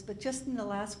realize this, but just in the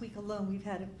last week alone, we've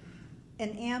had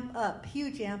an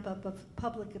huge amp up of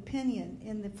public opinion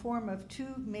in the form of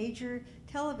two major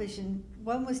television.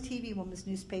 One was TV, one was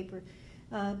newspaper.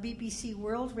 BBC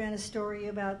World ran a story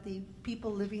about the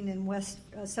people living in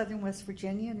southern West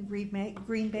Virginia and Green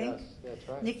Bank. Yes, that's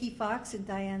right. Nikki Fox and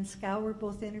Diane Scow were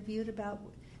both interviewed about.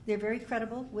 They're very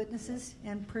credible witnesses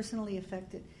and personally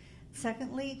affected.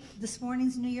 Secondly, this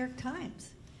morning's New York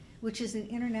Times, which is an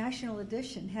international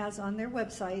edition, has on their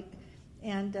website,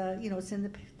 and it's in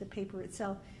the paper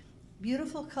itself,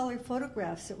 beautiful color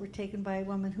photographs that were taken by a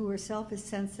woman who herself is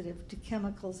sensitive to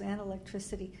chemicals and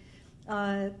electricity,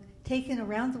 taken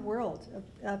around the world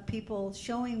of people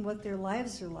showing what their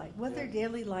lives are like, what their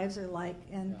daily lives are like,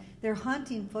 and they're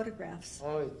haunting photographs.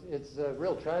 Oh, it's a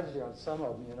real tragedy on some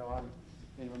of them.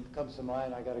 When it comes to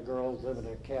mind, I got a girl who's living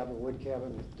in a wood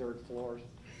cabin with dirt floors,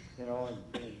 and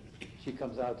she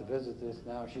comes out to visit this.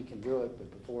 Now she can do it,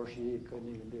 but before she couldn't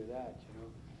even do that,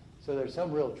 So there's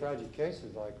some real tragic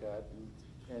cases like that,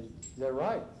 and they're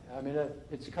right. I mean,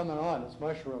 it's coming on. It's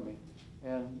mushrooming.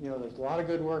 And, there's a lot of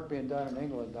good work being done in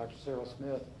England. Dr. Cyril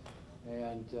Smith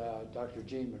and Dr.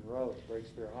 Jean Monroe at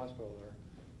Breakspear Hospital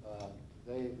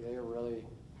there, they are really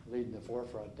leading the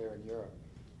forefront there in Europe.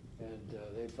 And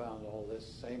they found all this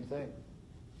same thing.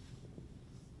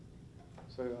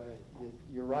 So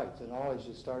you're right. The knowledge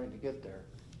is starting to get there.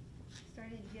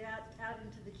 Starting to get out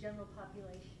into the general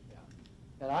population.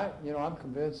 Yeah. And I'm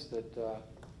convinced that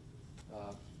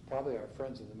probably our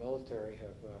friends in the military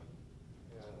have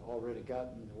already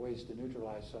gotten ways to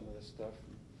neutralize some of this stuff.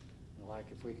 And like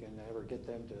if we can ever get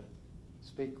them to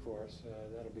speak for us,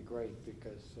 that'll be great,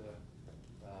 because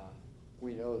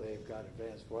we know they've got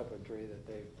advanced weaponry that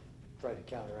they've tried to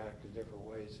counteract in different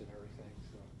ways and everything.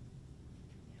 So.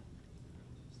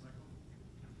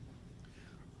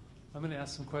 I'm going to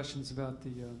ask some questions about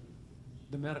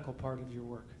the medical part of your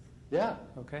work. Yeah.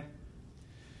 Okay.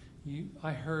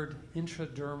 I heard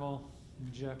intradermal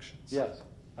injections. Yes.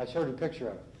 I showed a picture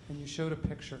of it. And you showed a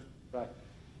picture. Right.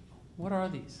 What are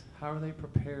these? How are they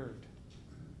prepared?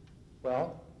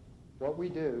 Well, what we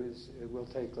do is we'll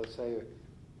take, let's say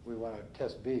we want to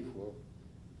test beef. We'll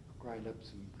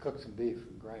cook some beef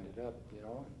and grind it up,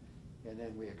 and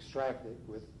then we extract it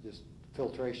with just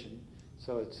filtration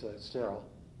so it's sterile,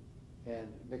 and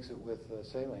mix it with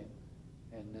saline,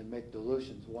 and then make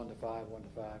dilutions 1 to 5, 1 to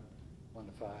 5, 1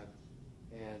 to 5,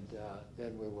 and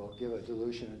then we will give a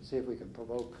dilution and see if we can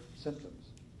provoke symptoms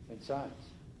and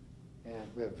signs. And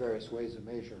we have various ways of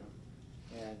measuring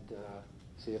them, and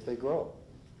see if they grow.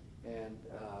 And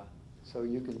so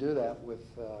you can do that with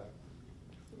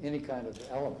any kind of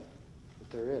element that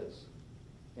there is.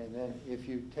 And then if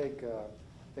you take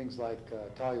things like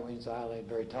toluene, xylene,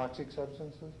 very toxic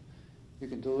substances, you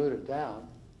can dilute it down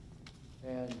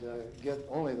and get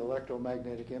only the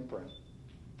electromagnetic imprint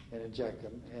and inject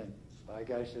them, and by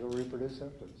gosh, it'll reproduce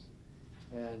symptoms.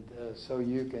 And so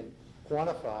you can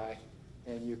quantify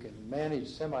and you can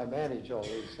semi-manage all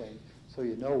these things, so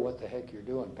you know what the heck you're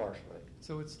doing partially.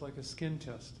 So it's like a skin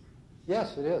test.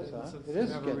 Yes, it is. Huh? It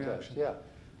is a skin test, yeah.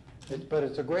 But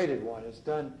it's a graded one. It's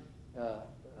done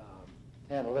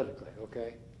analytically,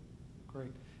 okay?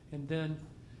 Great. And then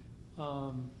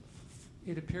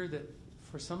it appeared that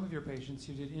for some of your patients,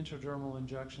 you did intradermal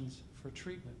injections for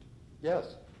treatment.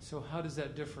 Yes. So how does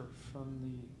that differ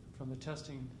from the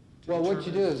testing? Well, what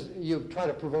you do is you try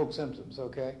to provoke symptoms,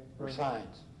 okay, or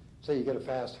signs. Say you get a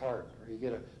fast heart, or you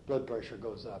get a blood pressure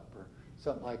goes up, or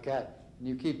something like that. And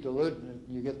you keep diluting it,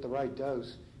 and you get the right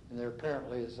dose, and there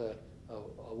apparently is a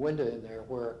window in there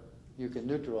where you can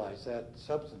neutralize that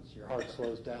substance. Your heart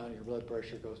slows down, your blood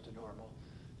pressure goes to normal,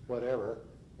 whatever,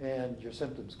 and your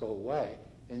symptoms go away,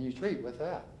 and you treat with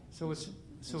that.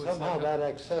 Somehow that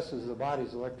accesses the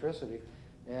body's electricity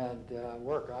and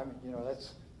work.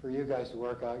 That's for you guys to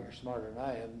work out. You're smarter than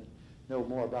I am and know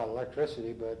more about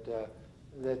electricity, but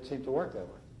that seems to work that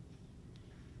way.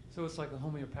 So it's like a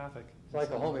homeopathic. It's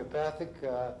like a homeopathic.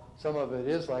 Some of it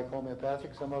is like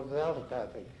homeopathic. Some of it is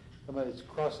allopathic. Some of it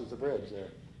crosses the bridge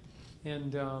there.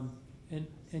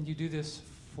 And you do this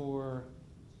for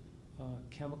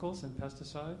chemicals and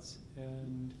pesticides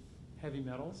and heavy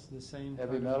metals, the same.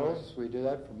 Heavy metals. We do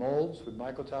that for molds with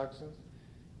mycotoxins,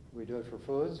 We do it for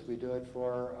foods. We do it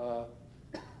for,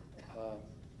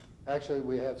 actually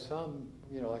we have some,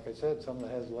 like I said, some that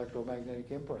has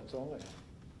electromagnetic imprints only.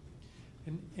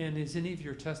 And is any of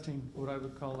your testing what I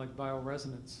would call like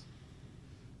bioresonance?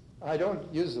 I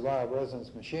don't use the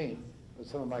bioresonance machine, but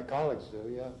some of my colleagues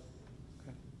do, yeah.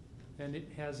 Okay. And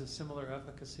it has a similar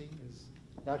efficacy as?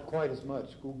 Not quite as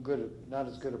much, not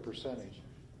as good a percentage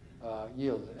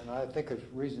yield. And I think the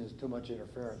reason is too much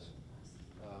interference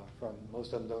from,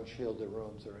 most of them don't shield their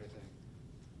rooms or anything.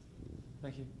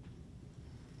 Thank you.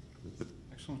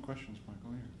 Excellent questions,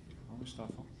 Michael. Here, always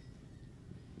thoughtful.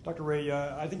 Dr. Ray,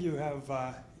 I think you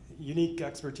have unique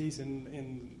expertise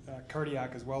in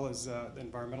cardiac as well as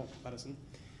environmental medicine.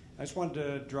 I just wanted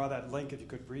to draw that link, if you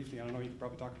could briefly. I don't know, you could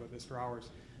probably talk about this for hours,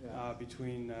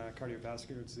 between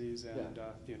cardiovascular disease and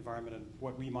the environment and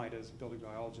what we might, as building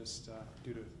biologists,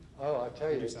 do to. Oh, I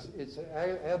tell you, it's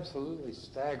absolutely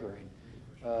staggering,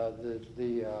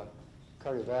 the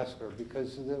cardiovascular,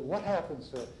 because what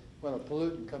happens when a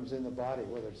pollutant comes in the body,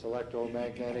 whether it's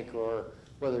electromagnetic or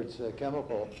whether it's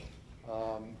chemical,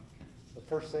 the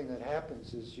first thing that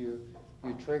happens is you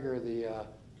trigger the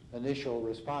initial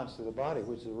response to the body,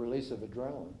 which is the release of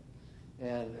adrenaline.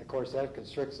 And of course that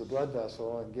constricts the blood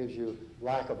vessel and gives you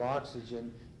lack of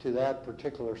oxygen to that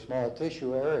particular small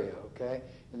tissue area, okay?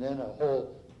 And then a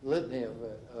whole litany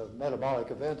of metabolic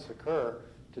events occur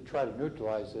to try to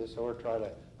neutralize this or try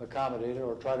to accommodate it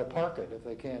or try to park it if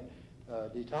they can't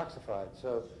detoxify it.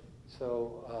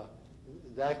 So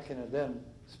that can then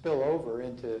spill over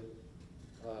into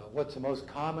what's the most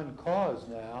common cause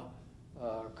now,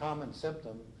 common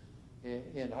symptom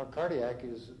in our cardiac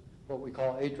is what we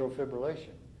call atrial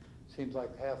fibrillation. Seems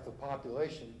like half the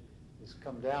population has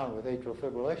come down with atrial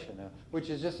fibrillation now, which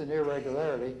is just an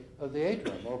irregularity of the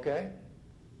atrium, okay?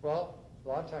 Well, a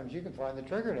lot of times you can find the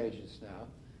triggering agents now,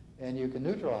 and you can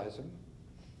neutralize them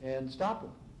and stop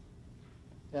them.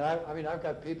 And I mean, I've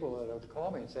got people that have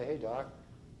called me and say, hey, doc,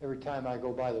 every time I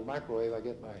go by the microwave, I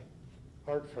get my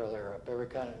heart flare up. Every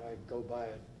time I go by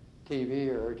a TV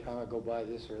or every time I go by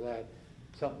this or that,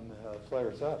 something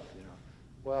flares up, you know.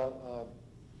 Well,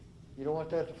 you don't want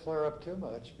that to flare up too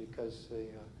much because the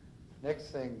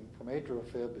next thing from atrial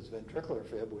fib is ventricular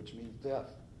fib, which means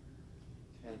death.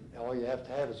 And all you have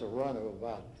to have is a run of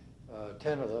about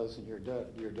 10 of those and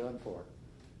you're done for.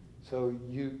 So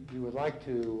you would like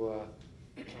to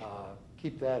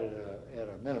keep that at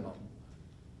a minimum.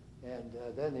 And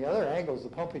then the other angle is the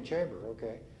pumping chamber,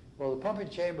 okay? Well, the pumping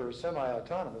chamber is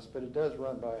semi-autonomous, but it does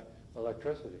run by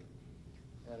electricity.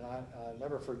 And I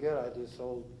never forget, I had this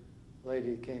old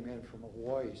lady came in from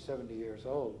Hawaii, 70 years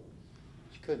old.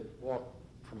 She couldn't walk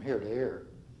from here to here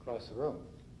across the room.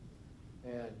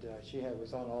 And she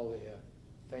was on all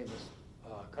the famous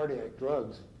cardiac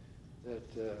drugs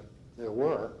that there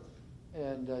were.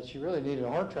 And she really needed a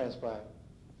heart transplant.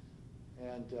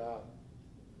 And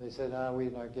they said, no, we're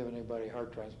not giving anybody a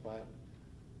heart transplant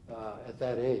at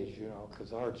that age, you know,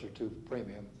 because the hearts are too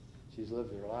premium. She's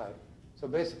lived her life. So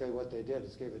basically what they did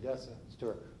is gave a death sentence to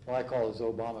her. What I call is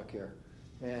Obamacare.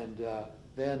 And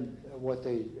then what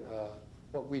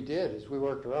we did is we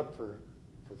worked her up for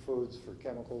foods, for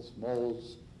chemicals,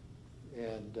 molds,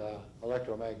 and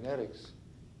electromagnetics.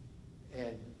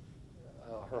 And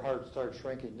her heart started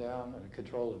shrinking down in a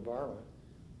controlled environment.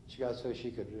 She got so she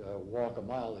could walk a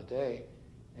mile a day.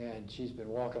 And she's been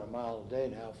walking a mile a day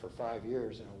now for 5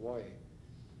 years in Hawaii.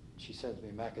 She sends me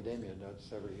macadamia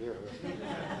nuts every year.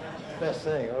 Best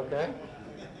thing, okay?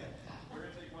 We're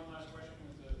going to take one last question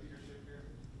with Peter Schiff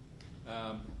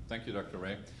here. Thank you, Dr.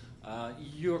 Ray.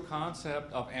 Your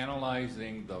concept of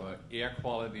analyzing the air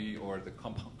quality or the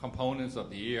components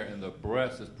of the air in the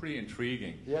breath is pretty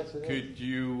intriguing. Yes, it is. Could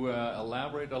you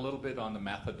elaborate a little bit on the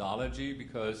methodology?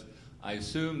 Because I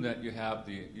assume that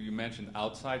you mentioned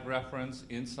outside reference,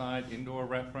 inside, indoor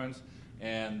reference,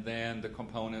 and then the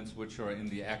components which are in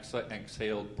the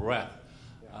exhaled breath.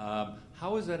 Yeah.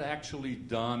 How is that actually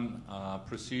done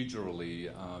procedurally?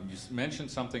 You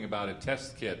mentioned something about a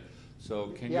test kit, so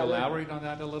can you elaborate on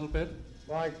that a little bit?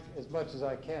 Well, as much as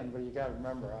I can, but you got to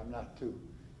remember I'm not too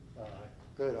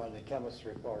good on the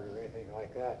chemistry part or anything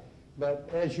like that. But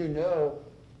as you know,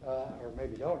 or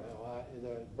maybe don't know,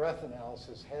 the breath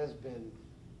analysis has been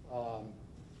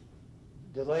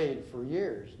delayed for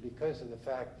years because of the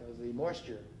fact of the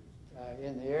moisture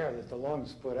in the air that the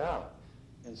lungs put out.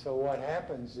 And so what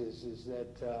happens is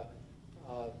that,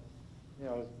 you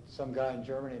know, some guy in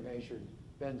Germany measured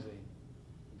benzene,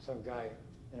 and some guy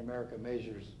in America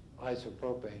measures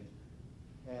isopropane,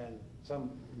 and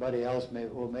somebody else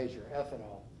will measure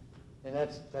ethanol, and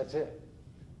that's it.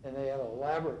 And they have an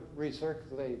elaborate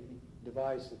recirculating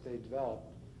device that they developed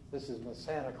This is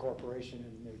Monsanto Corporation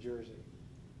in New Jersey.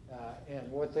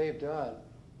 And what they've done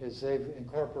is they've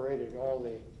incorporated all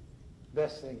the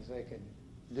best things they can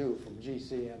do from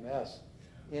GCMS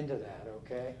into that,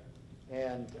 okay?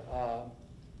 And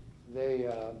they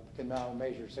can now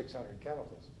measure 600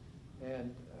 chemicals.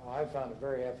 And I found it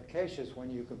very efficacious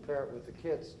when you compare it with the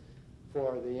kits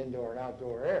for the indoor and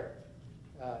outdoor air.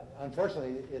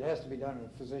 Unfortunately, it has to be done in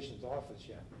a physician's office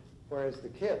yet. Whereas the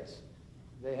kits,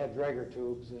 they had Draeger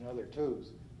tubes and other tubes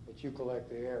that you collect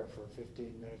the air for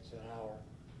 15 minutes, an hour,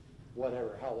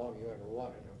 whatever, how long you ever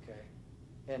want it, okay?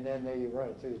 And then they run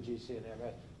it through the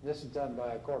GCMS. This is done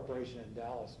by a corporation in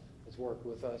Dallas that's worked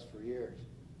with us for years.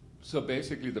 So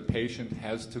basically the patient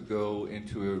has to go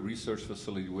into a research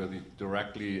facility where they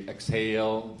directly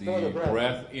exhale the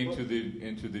breath into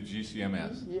the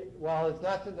GCMS. Yeah, well, it's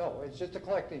not it's just a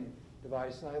collecting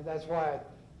device. And that's why I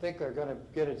think they're going to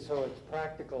get it so it's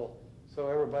practical so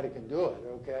everybody can do it,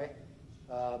 okay?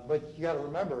 But you got to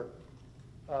remember,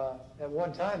 at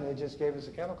one time they just gave us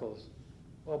the chemicals.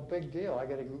 Well, big deal. I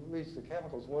got to release the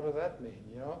chemicals. What does that mean,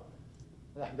 you know?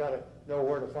 And I've got to know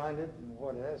where to find it and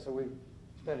what it is. So we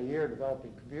spent a year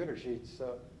developing computer sheets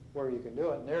where you can do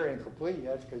it. And they're incomplete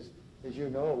yet because, as you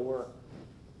know,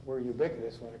 we're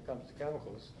ubiquitous when it comes to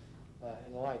chemicals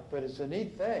and the like. But it's a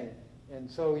neat thing.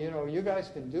 And so, you know, you guys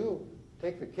can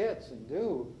take the kits and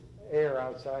do air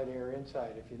outside, air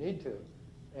inside if you need to,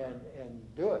 and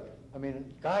do it. I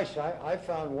mean, gosh, I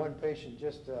found one patient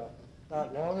just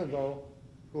not long ago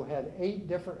who had 8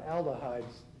 different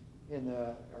aldehydes in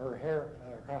her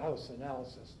house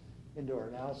analysis, indoor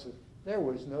analysis. There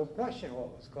was no question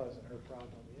what was causing her problem,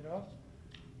 you know?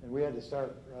 And we had to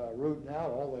start rooting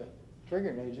out all the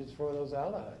triggering agents for those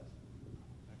aldehydes.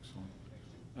 Excellent.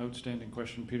 Outstanding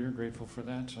question, Peter. Grateful for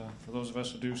that. For those of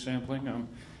us who do sampling,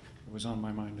 it was on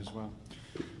my mind as well.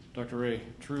 Dr. Ray,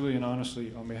 truly and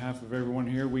honestly, on behalf of everyone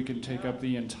here, we can take up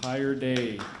the entire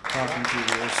day talking to you.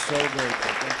 We're so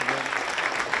grateful. Thank you very much.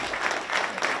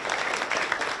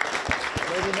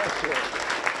 Maybe next year.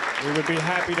 We would be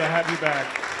happy to have you back.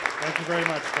 Thank you very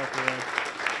much, Dr. Ray.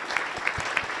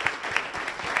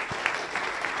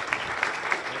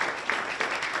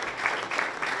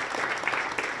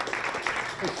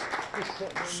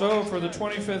 So for the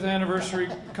 25th anniversary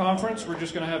conference, we're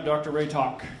just going to have Dr. Ray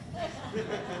talk.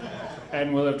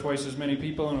 And we'll have twice as many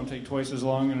people, and it'll take twice as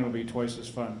long, and it'll be twice as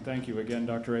fun. Thank you again,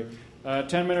 Dr. Ray.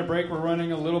 10-minute break. We're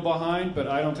running a little behind, but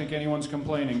I don't think anyone's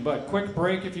complaining. But quick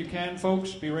break if you can,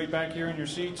 folks. Be right back here in your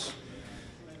seats.